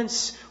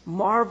immense,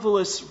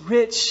 marvelous,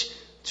 rich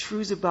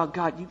truths about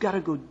God. You've got to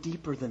go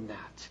deeper than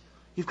that.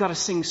 You've got to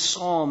sing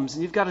psalms,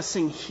 and you've got to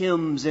sing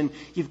hymns, and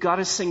you've got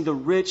to sing the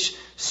rich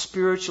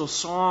spiritual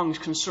songs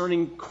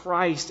concerning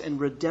Christ and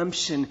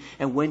redemption.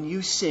 And when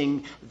you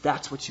sing,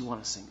 that's what you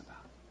want to sing about.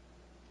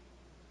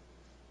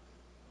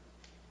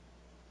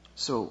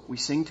 So we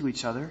sing to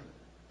each other.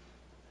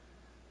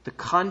 The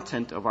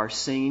content of our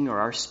singing or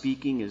our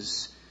speaking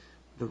is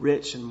the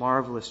rich and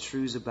marvelous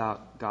truths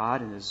about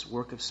God and His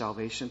work of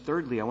salvation.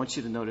 Thirdly, I want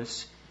you to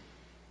notice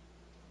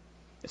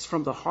it's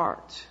from the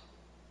heart.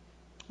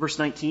 Verse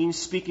 19,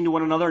 speaking to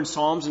one another in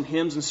psalms and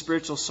hymns and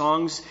spiritual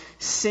songs,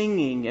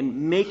 singing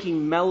and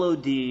making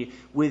melody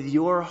with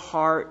your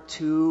heart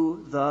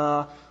to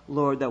the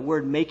Lord. That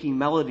word making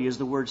melody is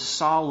the word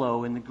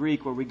psallo in the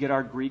Greek, where we get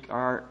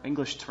our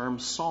English term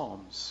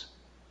psalms.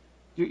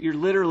 You're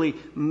literally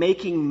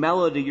making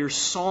melody. You're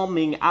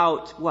psalming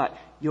out what?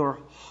 Your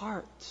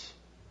heart.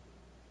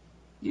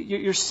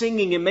 You're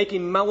singing and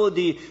making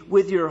melody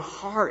with your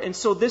heart. And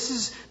so this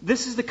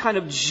is the kind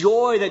of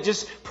joy that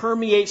just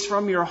permeates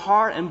from your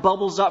heart and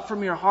bubbles up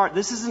from your heart.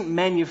 This isn't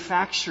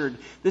manufactured.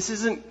 This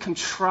isn't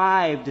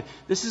contrived.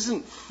 This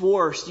isn't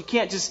forced. You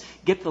can't just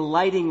get the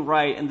lighting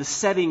right and the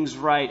settings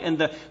right and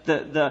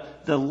the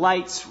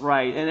lights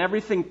right and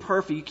everything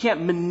perfect. You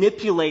can't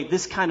manipulate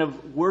this kind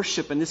of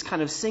worship and this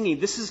kind of singing.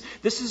 This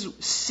is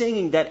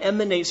singing that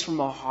emanates from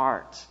a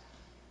heart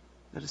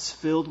that is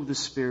filled with the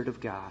Spirit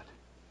of God.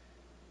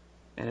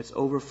 And it's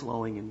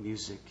overflowing in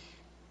music.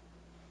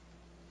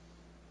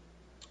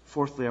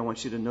 Fourthly, I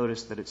want you to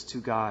notice that it's to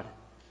God.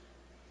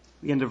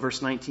 The end of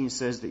verse 19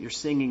 says that you're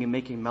singing and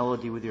making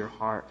melody with your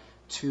heart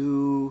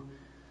to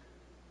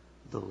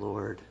the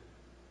Lord.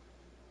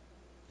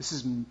 This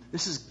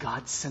is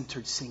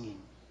God-centered singing.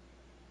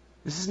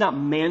 This is not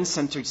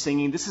man-centered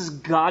singing. This is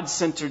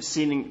God-centered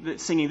singing.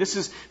 This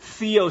is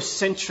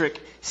theocentric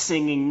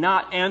singing,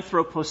 not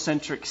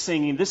anthropocentric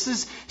singing. This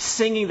is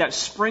singing that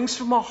springs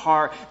from a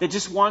heart that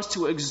just wants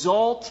to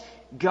exalt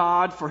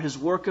God for His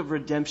work of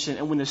redemption.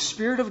 And when the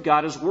Spirit of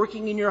God is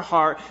working in your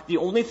heart, the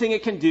only thing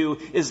it can do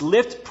is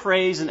lift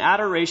praise and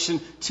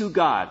adoration to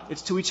God.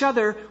 It's to each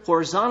other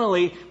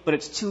horizontally, but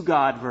it's to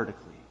God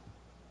vertically.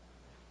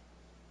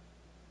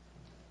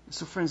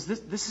 So friends,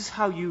 this is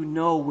how you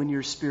know when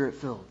you're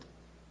Spirit-filled.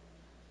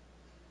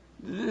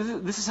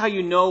 This is how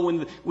you know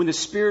when the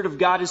Spirit of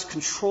God is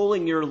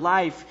controlling your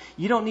life.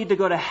 You don't need to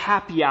go to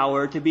happy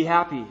hour to be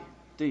happy,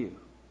 do you?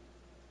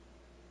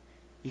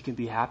 You can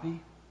be happy,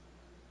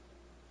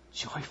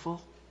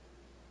 joyful,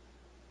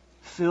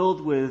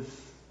 filled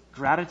with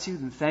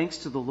gratitude and thanks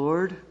to the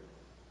Lord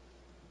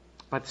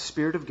by the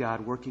Spirit of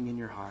God working in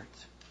your heart.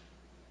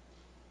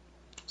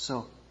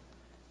 So,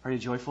 are you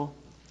joyful?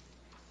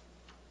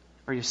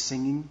 Are you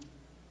singing?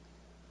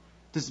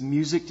 Does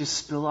music just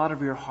spill out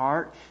of your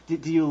heart?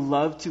 Do you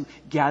love to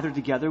gather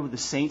together with the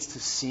saints to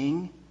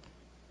sing?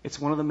 It's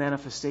one of the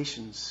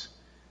manifestations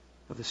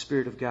of the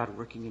Spirit of God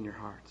working in your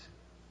heart.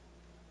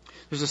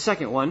 There's a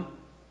second one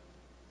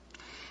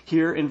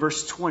here in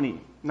verse 20.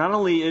 Not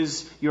only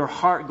is your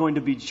heart going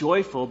to be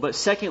joyful, but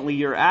secondly,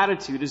 your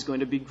attitude is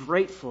going to be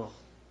grateful.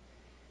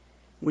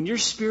 When you're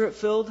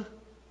Spirit-filled,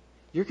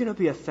 you're going to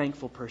be a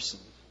thankful person.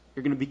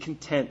 You're going to be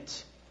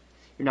content.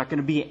 You're not going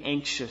to be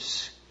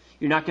anxious.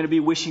 You're not going to be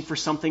wishing for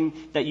something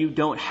that you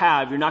don't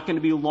have. You're not going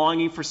to be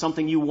longing for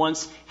something you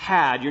once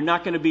had. You're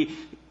not going to be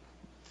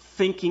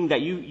thinking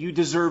that you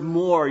deserve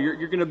more.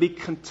 You're going to be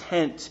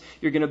content.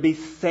 You're going to be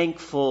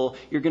thankful.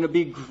 You're going to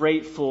be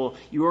grateful.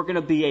 You are going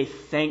to be a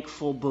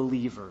thankful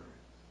believer.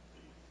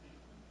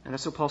 And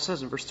that's what Paul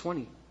says in verse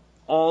 20.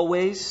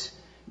 Always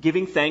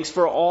giving thanks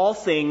for all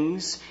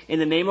things in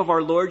the name of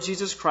our Lord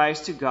Jesus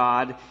Christ to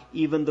God,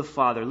 even the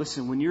Father.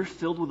 Listen, when you're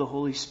filled with the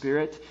Holy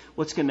Spirit,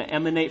 what's going to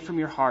emanate from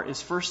your heart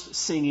is first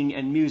singing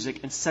and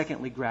music, and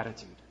secondly,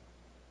 gratitude.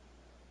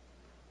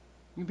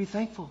 You be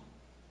thankful.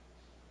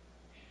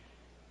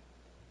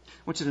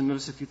 I want you to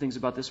notice a few things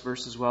about this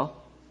verse as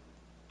well.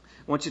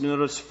 I want you to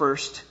notice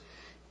first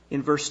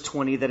in verse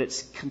 20 that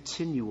it's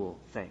continual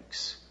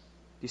thanks.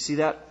 Do you see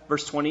that?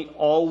 Verse 20,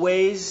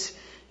 always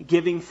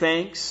giving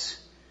thanks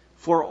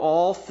for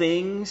all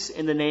things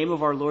in the name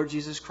of our Lord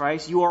Jesus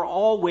Christ. You are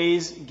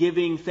always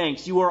giving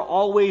thanks. You are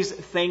always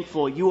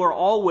thankful. You are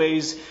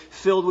always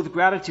filled with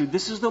gratitude.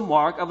 This is the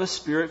mark of a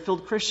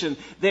Spirit-filled Christian.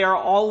 They are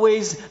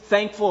always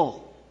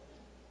thankful.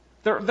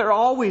 They're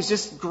always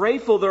just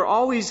grateful. They're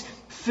always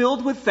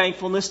filled with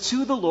thankfulness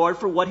to the Lord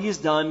for what He's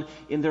done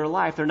in their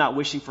life. They're not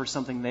wishing for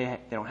something they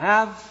don't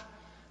have.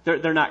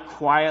 They're not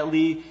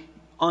quietly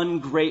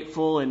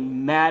ungrateful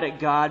and mad at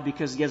God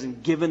because He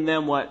hasn't given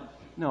them what.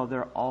 No,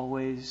 they're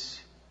always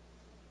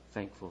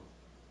thankful.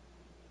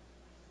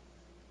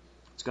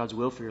 It's God's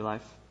will for your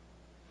life.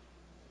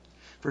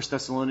 1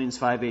 Thessalonians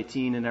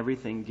 5:18, in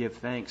everything give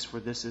thanks, for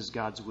this is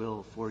God's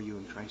will for you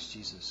in Christ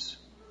Jesus.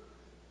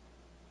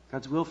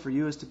 God's will for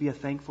you is to be a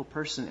thankful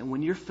person. And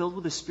when you're filled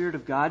with the Spirit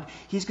of God,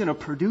 He's going to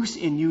produce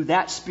in you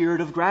that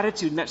spirit of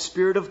gratitude and that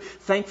spirit of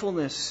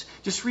thankfulness.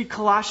 Just read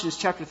Colossians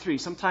chapter 3.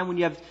 Sometime when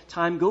you have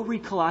time, go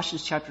read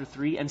Colossians chapter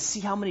 3 and see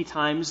how many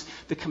times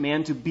the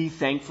command to be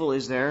thankful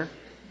is there.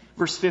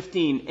 Verse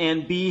 15,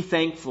 and be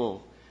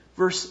thankful.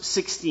 Verse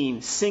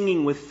 16,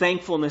 singing with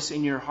thankfulness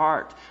in your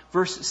heart.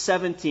 Verse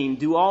 17,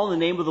 do all in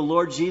the name of the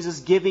Lord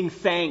Jesus, giving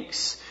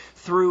thanks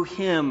through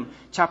Him.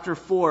 Chapter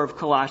 4 of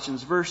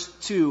Colossians. Verse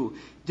 2,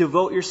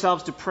 devote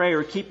yourselves to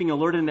prayer, keeping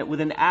alert in it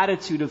with an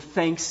attitude of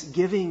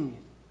thanksgiving.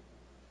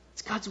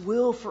 It's God's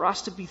will for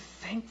us to be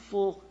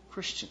thankful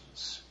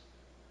Christians.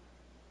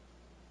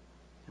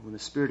 And when the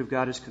Spirit of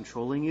God is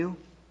controlling you,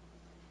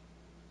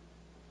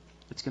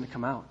 it's going to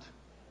come out.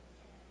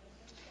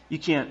 You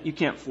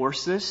can't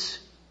force this.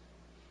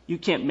 You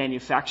can't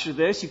manufacture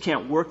this. You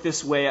can't work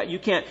this way out. You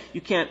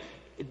can't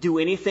do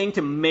anything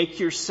to make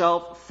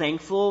yourself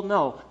thankful.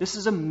 No, this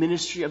is a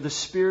ministry of the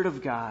Spirit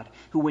of God,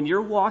 who when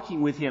you're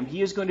walking with Him,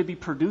 He is going to be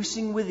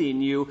producing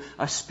within you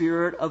a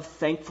spirit of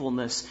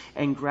thankfulness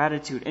and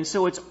gratitude. And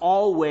so it's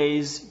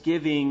always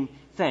giving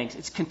thanks.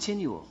 It's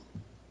continual.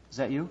 Is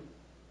that you?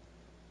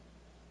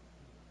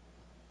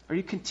 Are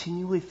you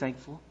continually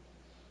thankful?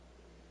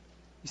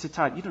 You say,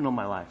 Todd, you don't know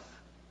my life.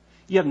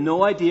 You have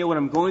no idea what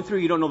I'm going through.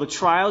 You don't know the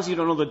trials. You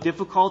don't know the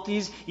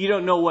difficulties. You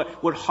don't know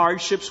what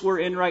hardships we're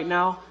in right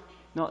now.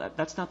 No,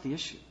 that's not the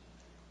issue.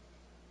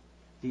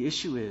 The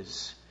issue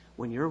is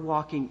when you're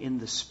walking in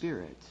the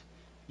Spirit,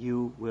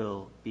 you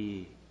will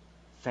be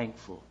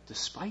thankful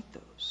despite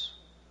those.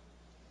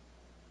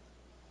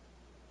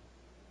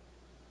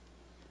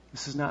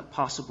 This is not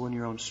possible in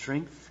your own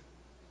strength,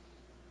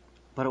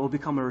 but it will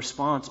become a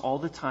response all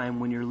the time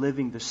when you're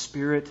living the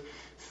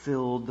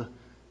Spirit-filled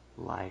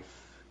life.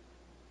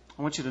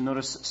 I want you to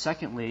notice,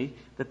 secondly,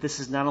 that this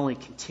is not only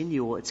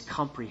continual, it's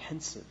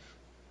comprehensive.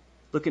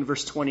 Look in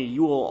verse 20.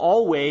 You will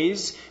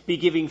always be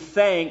giving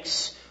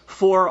thanks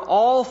for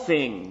all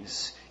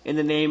things in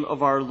the name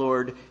of our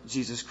Lord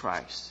Jesus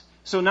Christ.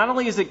 So not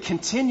only is it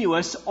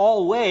continuous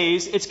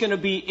always, it's going to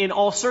be in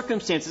all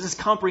circumstances. It's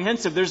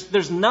comprehensive.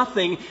 There's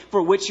nothing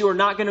for which you are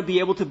not going to be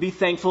able to be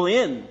thankful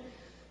in.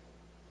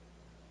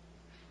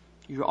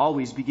 You'll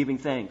always be giving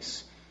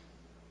thanks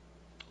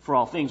for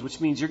all things,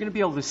 which means you're going to be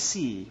able to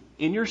see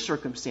in your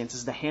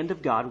circumstances the hand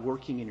of God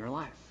working in your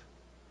life.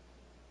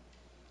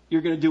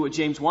 You're going to do what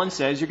James 1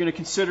 says. You're going to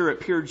consider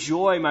it pure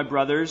joy, my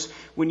brothers,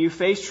 when you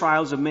face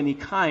trials of many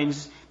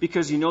kinds,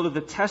 because you know that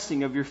the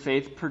testing of your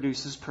faith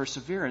produces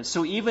perseverance.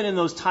 So even in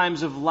those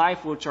times of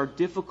life which are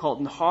difficult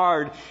and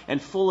hard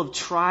and full of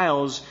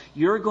trials,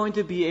 you're going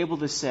to be able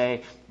to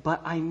say,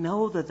 but I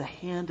know that the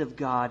hand of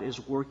God is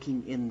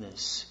working in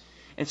this.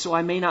 And so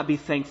I may not be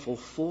thankful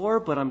for,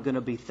 but I'm going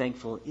to be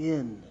thankful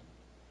in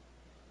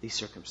these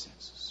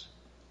circumstances.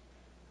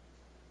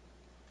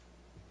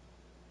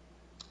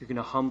 You're going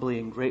to humbly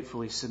and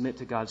gratefully submit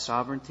to God's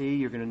sovereignty.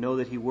 You're going to know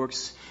that He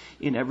works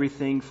in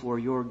everything for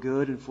your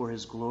good and for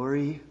His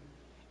glory.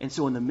 And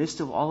so in the midst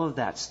of all of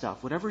that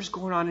stuff, whatever's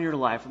going on in your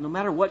life, no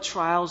matter what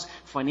trials,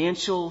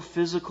 financial,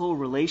 physical,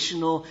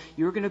 relational,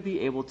 you're going to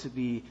be able to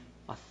be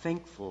a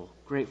thankful,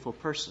 grateful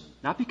person.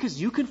 Not because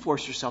you can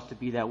force yourself to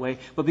be that way,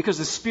 but because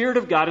the Spirit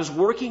of God is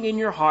working in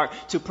your heart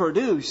to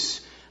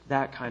produce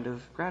that kind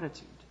of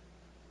gratitude.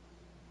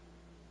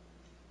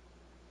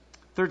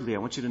 Thirdly, I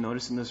want you to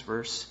notice in this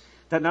verse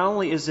that not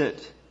only is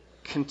it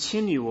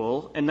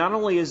continual, and not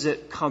only is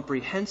it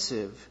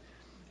comprehensive,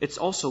 it's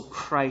also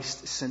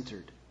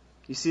Christ-centered.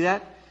 You see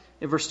that?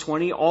 In verse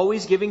 20,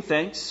 always giving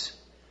thanks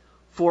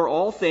for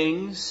all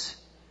things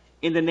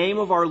in the name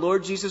of our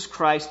Lord Jesus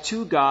Christ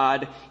to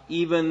God,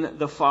 even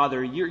the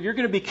Father. You're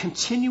going to be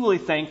continually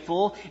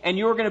thankful, and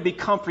you're going to be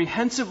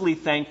comprehensively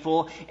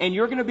thankful, and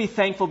you're going to be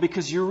thankful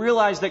because you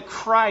realize that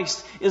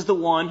Christ is the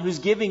one who's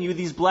giving you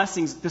these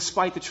blessings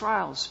despite the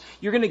trials.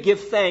 You're going to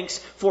give thanks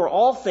for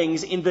all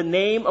things in the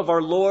name of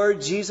our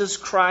Lord Jesus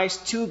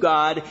Christ to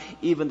God,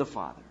 even the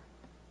Father.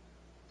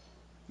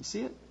 You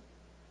see it?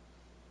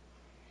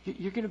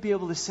 You're going to be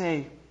able to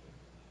say,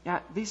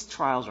 yeah, these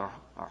trials are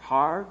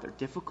hard, they're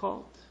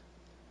difficult,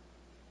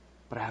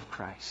 but I have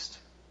Christ.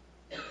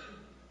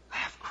 I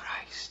have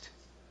Christ.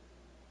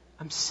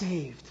 I'm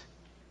saved.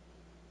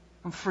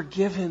 I'm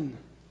forgiven.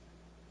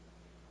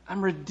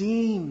 I'm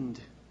redeemed.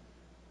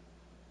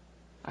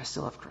 I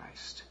still have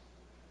Christ.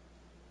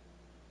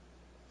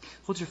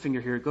 Hold your finger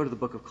here. Go to the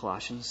book of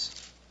Colossians.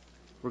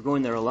 We're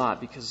going there a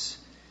lot because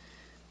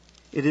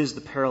it is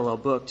the parallel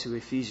book to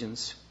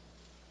Ephesians.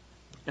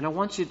 And I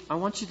want you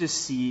to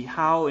see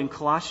how in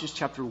Colossians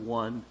chapter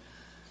 1,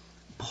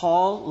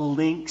 Paul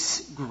links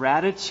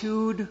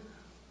gratitude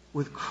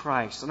with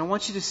Christ. And I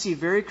want you to see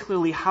very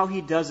clearly how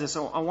he does this.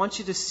 I want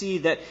you to see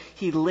that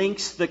he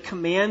links the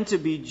command to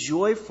be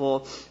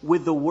joyful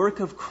with the work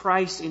of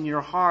Christ in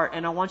your heart.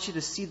 And I want you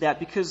to see that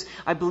because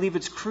I believe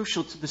it's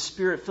crucial to the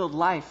Spirit-filled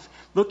life.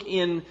 Look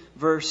in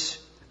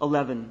verse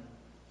 11.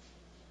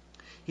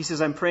 He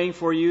says, I'm praying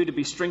for you to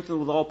be strengthened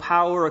with all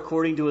power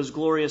according to His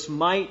glorious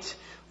might,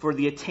 for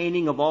the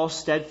attaining of all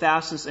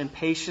steadfastness and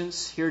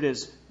patience. Here it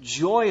is,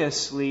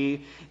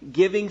 joyously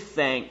giving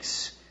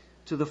thanks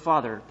to the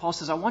Father. Paul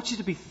says, I want you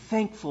to be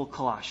thankful,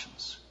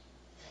 Colossians.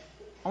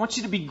 I want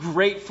you to be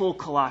grateful,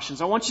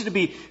 Colossians. I want you to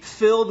be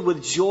filled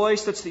with joy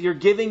such that you're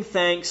giving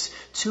thanks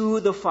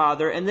to the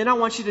Father. And then I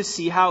want you to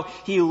see how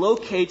he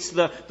locates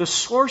the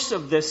source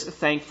of this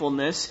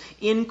thankfulness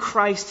in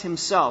Christ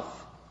Himself.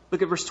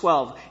 Look at verse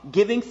 12.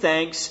 Giving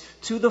thanks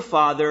to the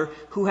Father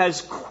who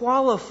has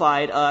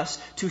qualified us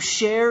to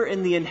share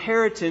in the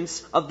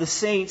inheritance of the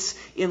saints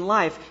in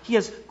life. He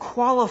has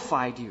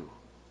qualified you.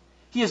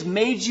 He has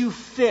made you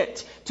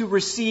fit to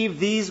receive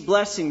these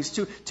blessings,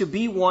 to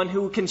be one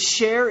who can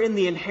share in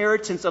the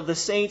inheritance of the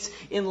saints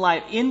in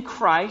life. In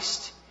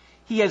Christ,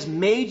 He has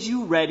made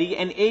you ready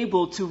and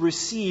able to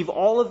receive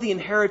all of the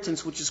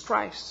inheritance which is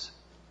Christ's.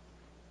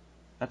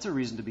 That's a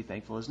reason to be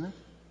thankful, isn't it?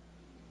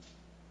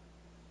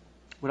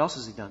 What else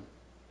has He done?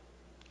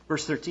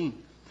 Verse 13.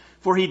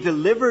 For He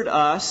delivered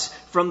us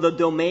from the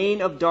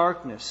domain of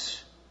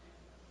darkness.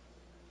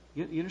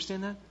 You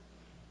understand that?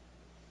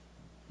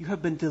 You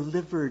have been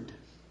delivered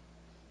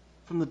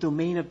from the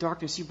domain of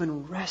darkness. You've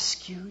been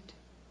rescued.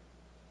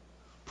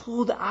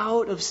 Pulled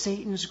out of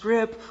Satan's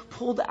grip.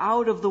 Pulled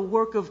out of the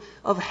work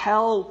of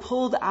hell.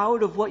 Pulled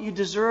out of what you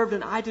deserved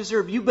and I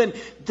deserve. You've been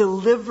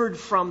delivered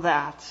from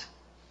that.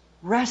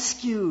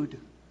 Rescued.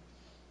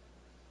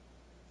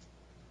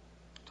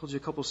 I told you a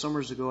couple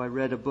summers ago I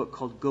read a book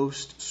called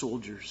Ghost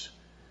Soldiers.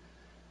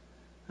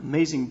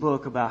 Amazing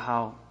book about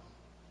how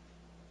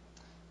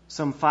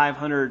some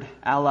 500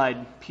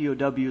 Allied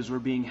POWs were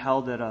being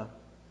held at a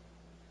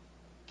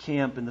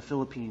camp in the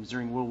Philippines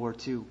during World War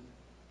II.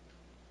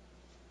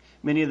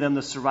 Many of them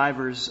the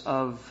survivors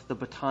of the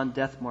Bataan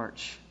Death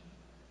March.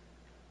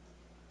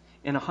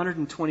 And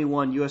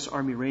 121 U.S.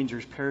 Army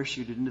Rangers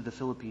parachuted into the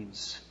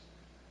Philippines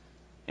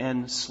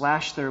and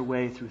slashed their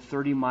way through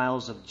 30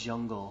 miles of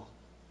jungle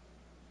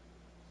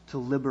to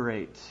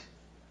liberate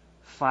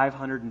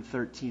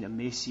 513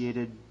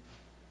 emaciated,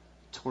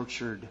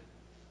 tortured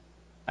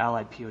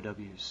Allied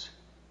POWs.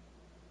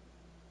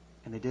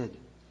 And they did.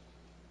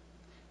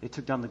 They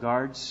took down the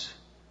guards.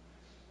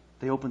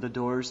 They opened the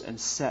doors and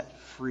set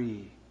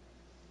free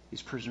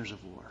these prisoners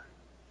of war.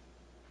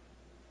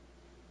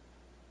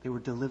 They were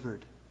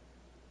delivered,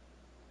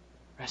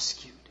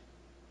 rescued.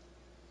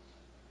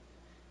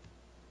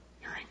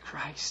 You're in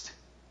Christ.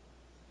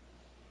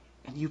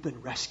 And you've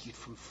been rescued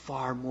from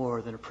far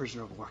more than a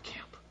prisoner of war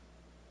camp.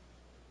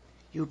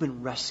 You've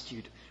been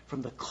rescued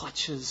from the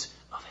clutches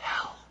of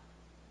hell.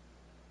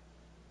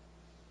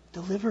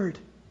 Delivered.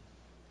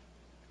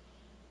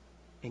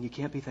 And you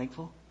can't be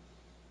thankful?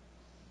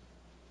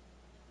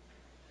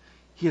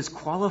 He has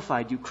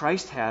qualified you,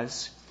 Christ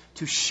has,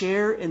 to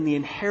share in the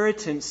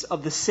inheritance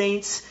of the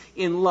saints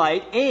in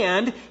light,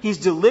 and He's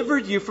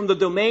delivered you from the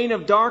domain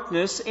of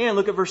darkness, and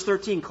look at verse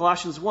 13,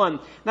 Colossians 1.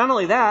 Not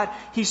only that,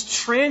 He's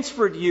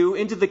transferred you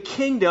into the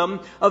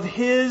kingdom of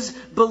His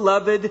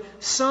beloved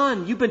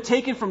Son. You've been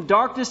taken from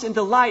darkness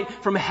into light,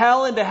 from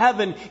hell into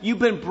heaven. You've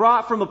been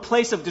brought from a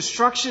place of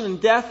destruction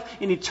and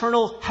death in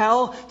eternal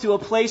hell to a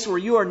place where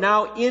you are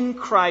now in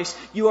Christ.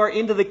 You are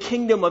into the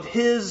kingdom of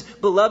His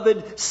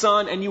beloved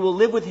Son, and you will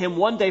live with Him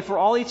one day for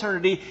all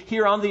eternity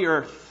here on the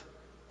earth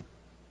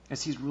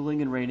as He's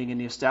ruling and reigning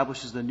and He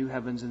establishes the new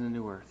heavens and the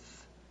new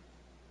earth.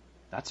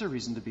 That's a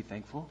reason to be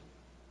thankful.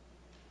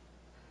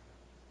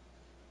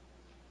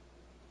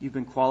 You've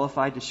been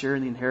qualified to share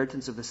in the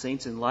inheritance of the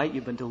saints in light.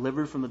 You've been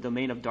delivered from the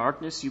domain of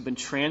darkness. You've been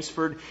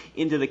transferred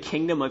into the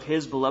kingdom of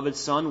His beloved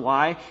Son.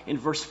 Why? In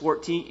verse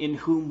 14, in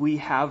whom we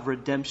have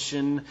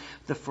redemption,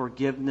 the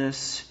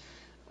forgiveness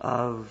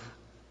of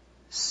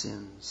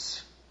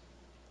sins.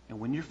 And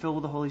when you're filled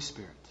with the Holy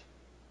Spirit,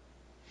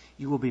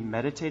 you will be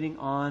meditating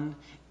on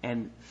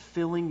and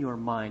filling your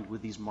mind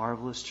with these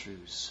marvelous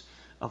truths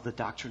of the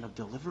doctrine of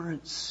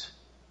deliverance,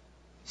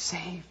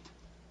 saved,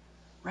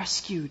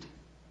 rescued,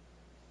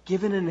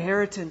 given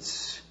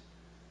inheritance.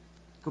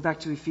 Go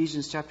back to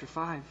Ephesians chapter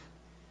 5.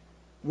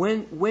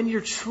 When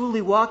you're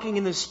truly walking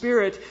in the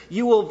Spirit,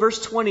 you will,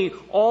 verse 20,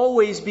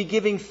 always be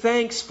giving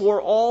thanks for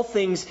all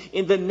things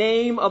in the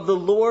name of the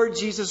Lord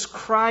Jesus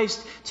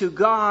Christ to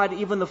God,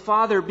 even the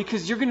Father,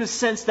 because you're going to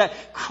sense that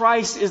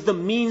Christ is the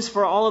means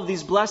for all of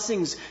these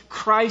blessings.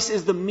 Christ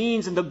is the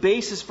means and the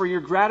basis for your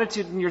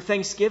gratitude and your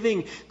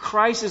thanksgiving.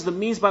 Christ is the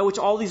means by which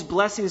all these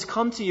blessings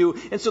come to you.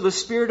 And so the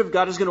Spirit of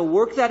God is going to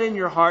work that in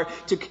your heart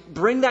to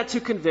bring that to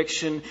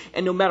conviction.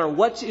 And no matter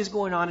what is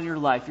going on in your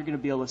life, you're going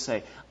to be able to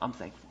say, I'm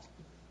thankful.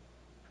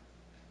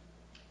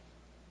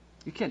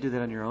 You can't do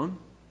that on your own.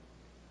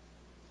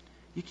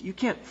 You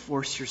can't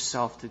force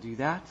yourself to do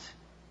that.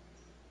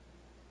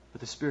 But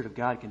the Spirit of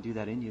God can do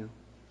that in you.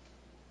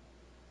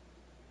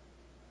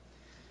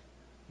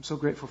 I'm so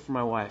grateful for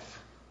my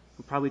wife,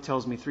 who probably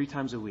tells me 3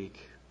 times a week,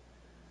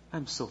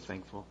 I'm so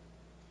thankful.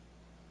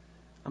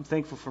 I'm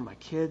thankful for my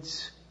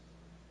kids.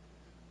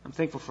 I'm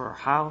thankful for our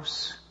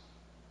house.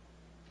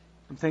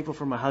 I'm thankful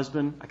for my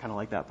husband. I kind of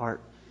like that part.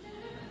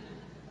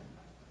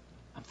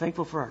 I'm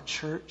thankful for our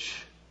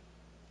church.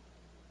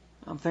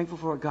 I'm thankful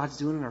for what God's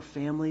doing in our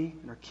family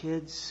and our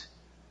kids.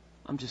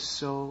 I'm just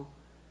so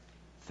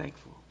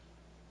thankful.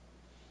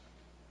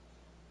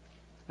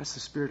 That's the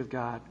Spirit of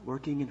God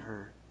working in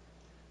her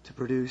to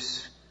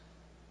produce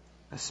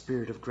a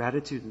spirit of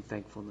gratitude and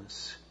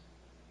thankfulness.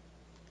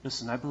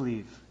 Listen, I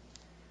believe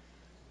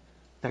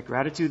that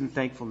gratitude and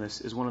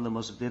thankfulness is one of the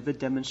most vivid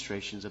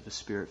demonstrations of the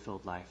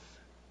Spirit-filled life.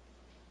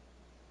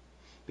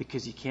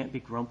 Because you can't be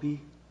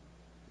grumpy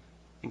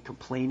and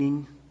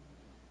complaining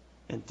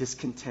and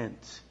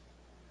discontent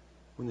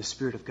when the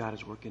Spirit of God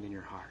is working in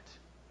your heart.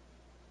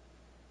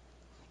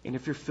 And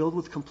if you're filled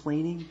with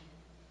complaining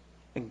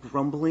and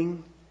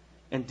grumbling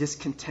and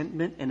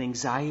discontentment and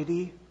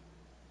anxiety,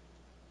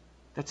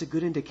 that's a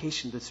good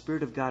indication the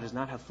Spirit of God does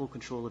not have full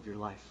control of your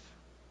life.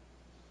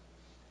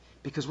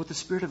 Because what the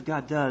Spirit of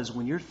God does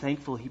when you're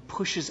thankful, He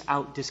pushes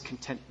out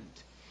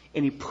discontentment,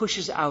 and He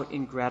pushes out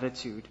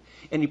ingratitude,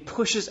 and He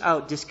pushes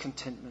out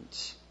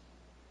discontentment.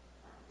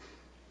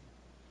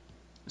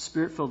 The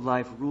Spirit-filled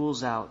life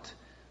rules out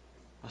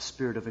a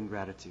spirit of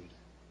ingratitude.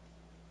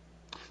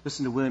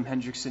 Listen to William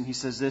Hendrickson. He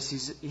says this.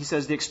 He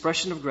says, the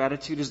expression of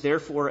gratitude is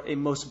therefore a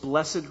most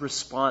blessed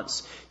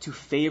response to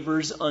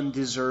favors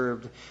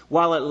undeserved.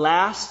 While it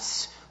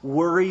lasts,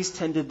 worries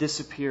tend to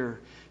disappear.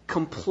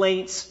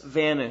 Complaints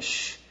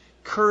vanish.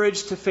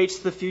 Courage to face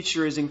the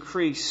future is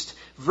increased.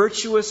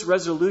 Virtuous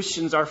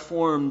resolutions are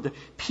formed.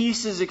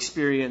 Peace is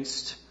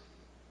experienced.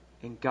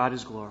 And God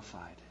is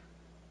glorified.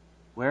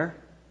 Where?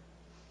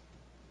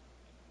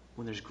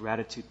 When there's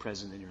gratitude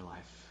present in your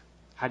life.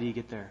 How do you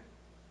get there?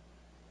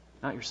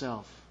 Not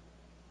yourself.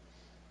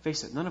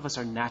 Face it, none of us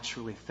are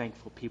naturally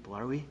thankful people,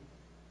 are we?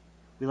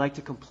 We like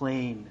to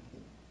complain.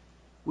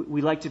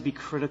 We like to be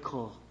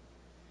critical.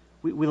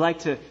 We like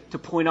to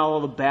point out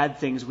all the bad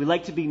things. We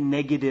like to be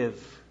negative.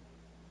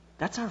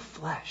 That's our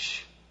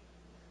flesh.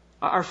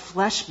 Our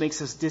flesh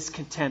makes us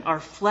discontent. Our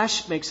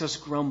flesh makes us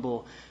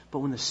grumble. But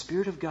when the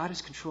Spirit of God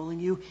is controlling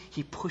you,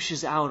 He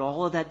pushes out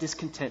all of that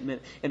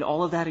discontentment and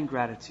all of that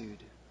ingratitude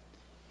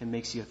and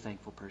makes you a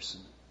thankful person.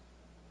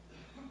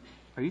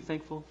 Are you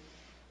thankful?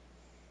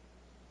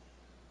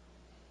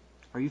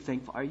 Are you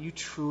thankful? Are you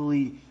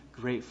truly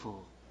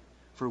grateful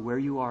for where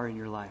you are in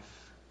your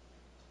life?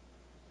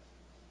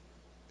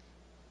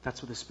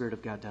 That's what the Spirit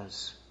of God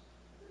does.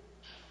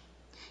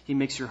 He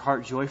makes your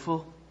heart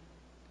joyful.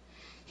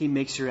 He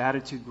makes your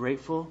attitude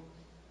grateful.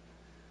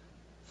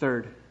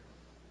 Third,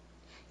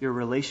 your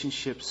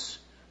relationships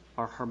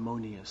are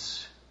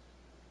harmonious.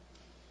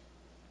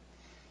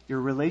 Your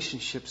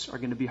relationships are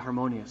going to be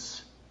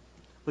harmonious.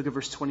 Look at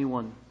verse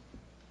 21.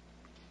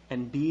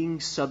 And being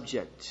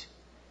subject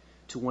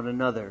to one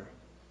another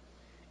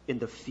in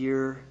the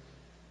fear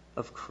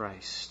of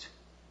Christ.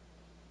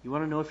 You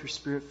want to know if you're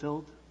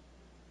Spirit-filled?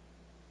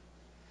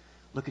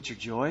 Look at your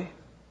joy.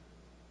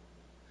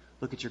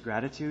 Look at your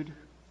gratitude.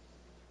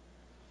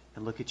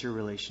 And look at your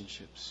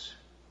relationships.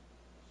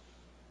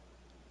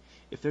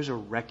 If there's a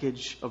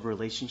wreckage of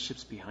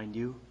relationships behind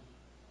you,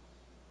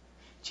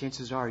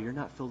 chances are you're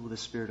not filled with the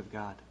Spirit of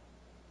God.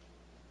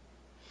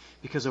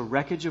 Because a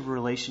wreckage of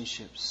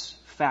relationships,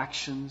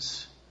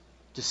 factions,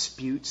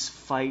 disputes,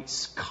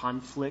 fights,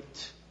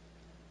 conflict,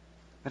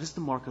 that is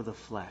the mark of the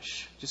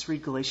flesh. Just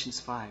read Galatians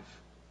 5.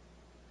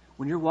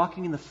 When you're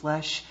walking in the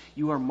flesh,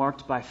 you are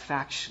marked by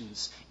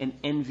factions and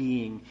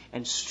envying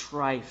and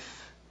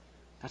strife.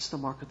 That's the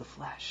mark of the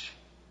flesh.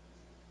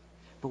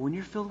 But when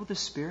you're filled with the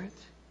Spirit,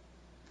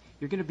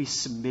 You're going to be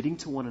submitting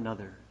to one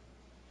another.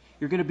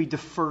 You're going to be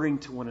deferring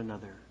to one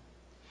another.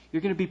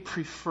 You're going to be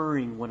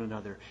preferring one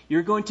another.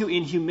 You're going to,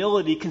 in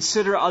humility,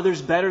 consider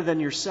others better than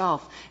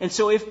yourself. And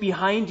so if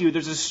behind you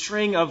there's a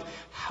string of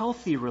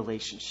healthy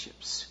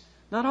relationships,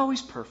 not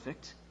always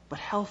perfect, but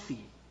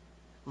healthy,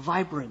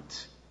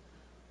 vibrant,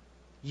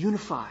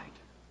 unified,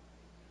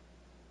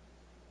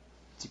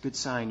 it's a good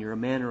sign you're a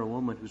man or a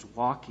woman who's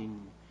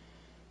walking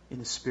in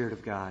the Spirit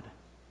of God.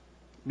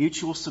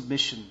 Mutual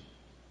submission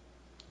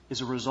is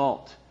a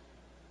result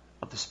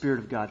of the Spirit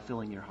of God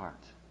filling your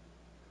heart.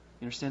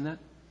 You understand that?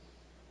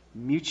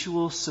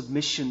 Mutual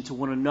submission to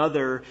one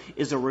another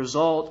is a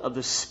result of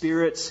the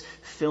Spirit's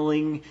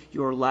filling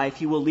your life.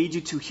 He will lead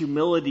you to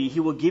humility. He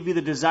will give you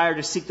the desire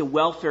to seek the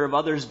welfare of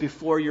others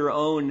before your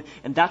own.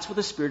 And that's what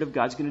the Spirit of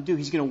God's going to do.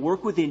 He's going to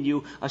work within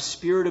you a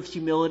spirit of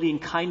humility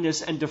and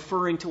kindness and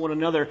deferring to one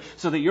another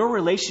so that your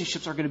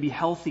relationships are going to be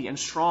healthy and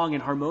strong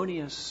and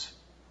harmonious.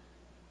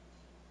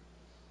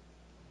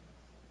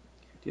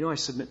 Do you know I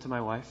submit to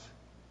my wife?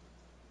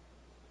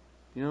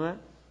 You know that?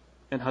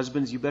 And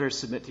husbands, you better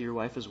submit to your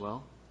wife as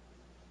well.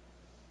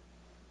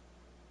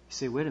 You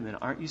say, wait a minute,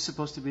 aren't you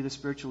supposed to be the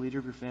spiritual leader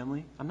of your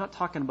family? I'm not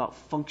talking about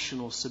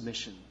functional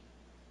submission.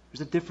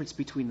 There's a difference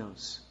between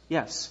those.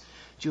 Yes,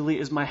 Julie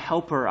is my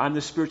helper. I'm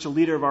the spiritual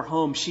leader of our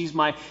home. She's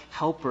my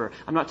helper.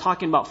 I'm not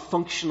talking about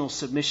functional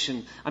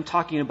submission. I'm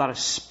talking about a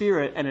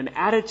spirit and an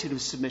attitude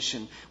of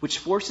submission which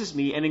forces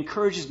me and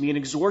encourages me and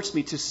exhorts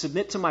me to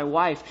submit to my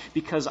wife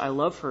because I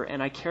love her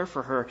and I care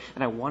for her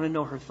and I want to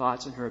know her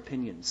thoughts and her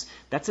opinions.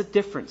 That's a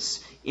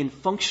difference in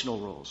functional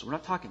roles. We're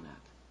not talking that.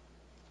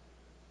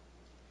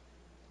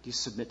 Do you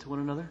submit to one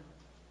another?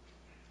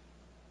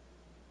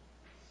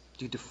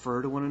 Do you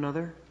defer to one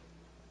another?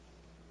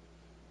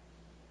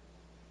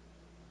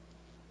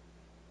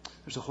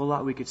 There's a whole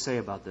lot we could say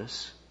about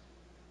this.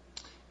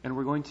 And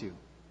we're going to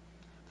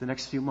the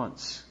next few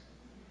months.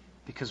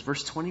 Because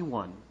verse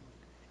 21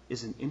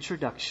 is an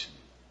introduction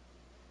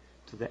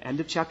to the end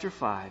of chapter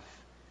 5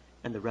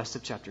 and the rest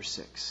of chapter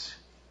 6.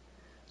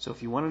 So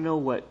if you want to know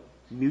what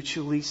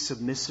mutually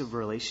submissive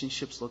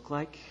relationships look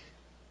like,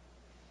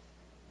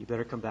 you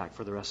better come back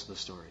for the rest of the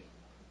story.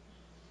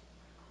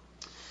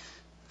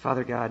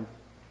 Father God,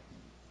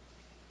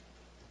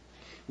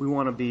 we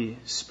want to be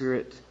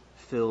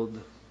Spirit-filled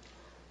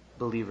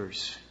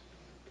believers.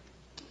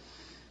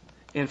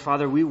 And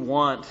Father, we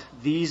want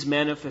these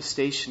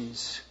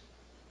manifestations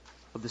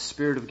of the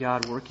Spirit of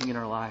God working in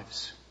our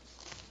lives.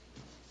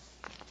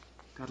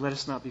 God, let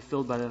us not be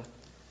filled by the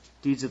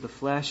deeds of the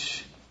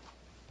flesh.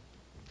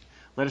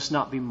 Let us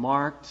not be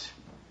marked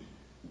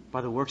by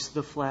the works of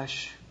the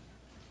flesh.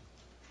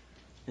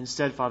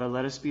 Instead, Father,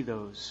 let us be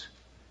those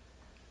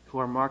who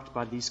are marked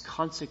by these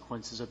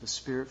consequences of the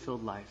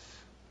Spirit-filled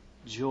life.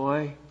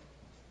 Joy,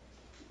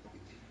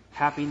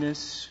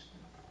 happiness,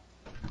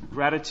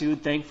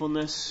 gratitude,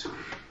 thankfulness,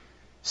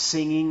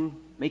 singing,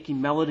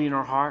 making melody in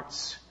our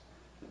hearts,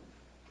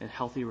 and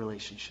healthy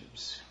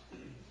relationships.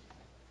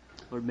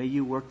 Lord, may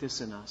you work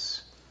this in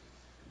us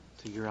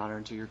to your honor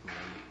and to your glory.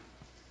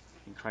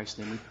 In Christ's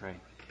name we pray.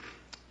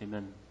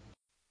 Amen.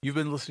 You've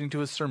been listening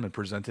to a sermon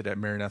presented at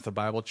Maranatha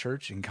Bible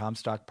Church in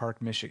Comstock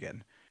Park,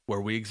 Michigan,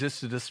 where we exist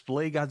to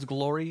display God's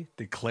glory,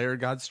 declare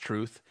God's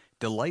truth,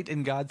 delight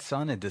in God's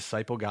Son, and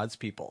disciple God's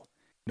people.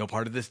 No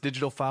part of this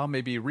digital file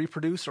may be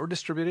reproduced or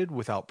distributed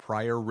without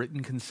prior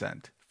written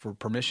consent. For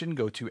permission,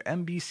 go to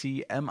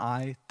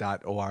mbcmi.org.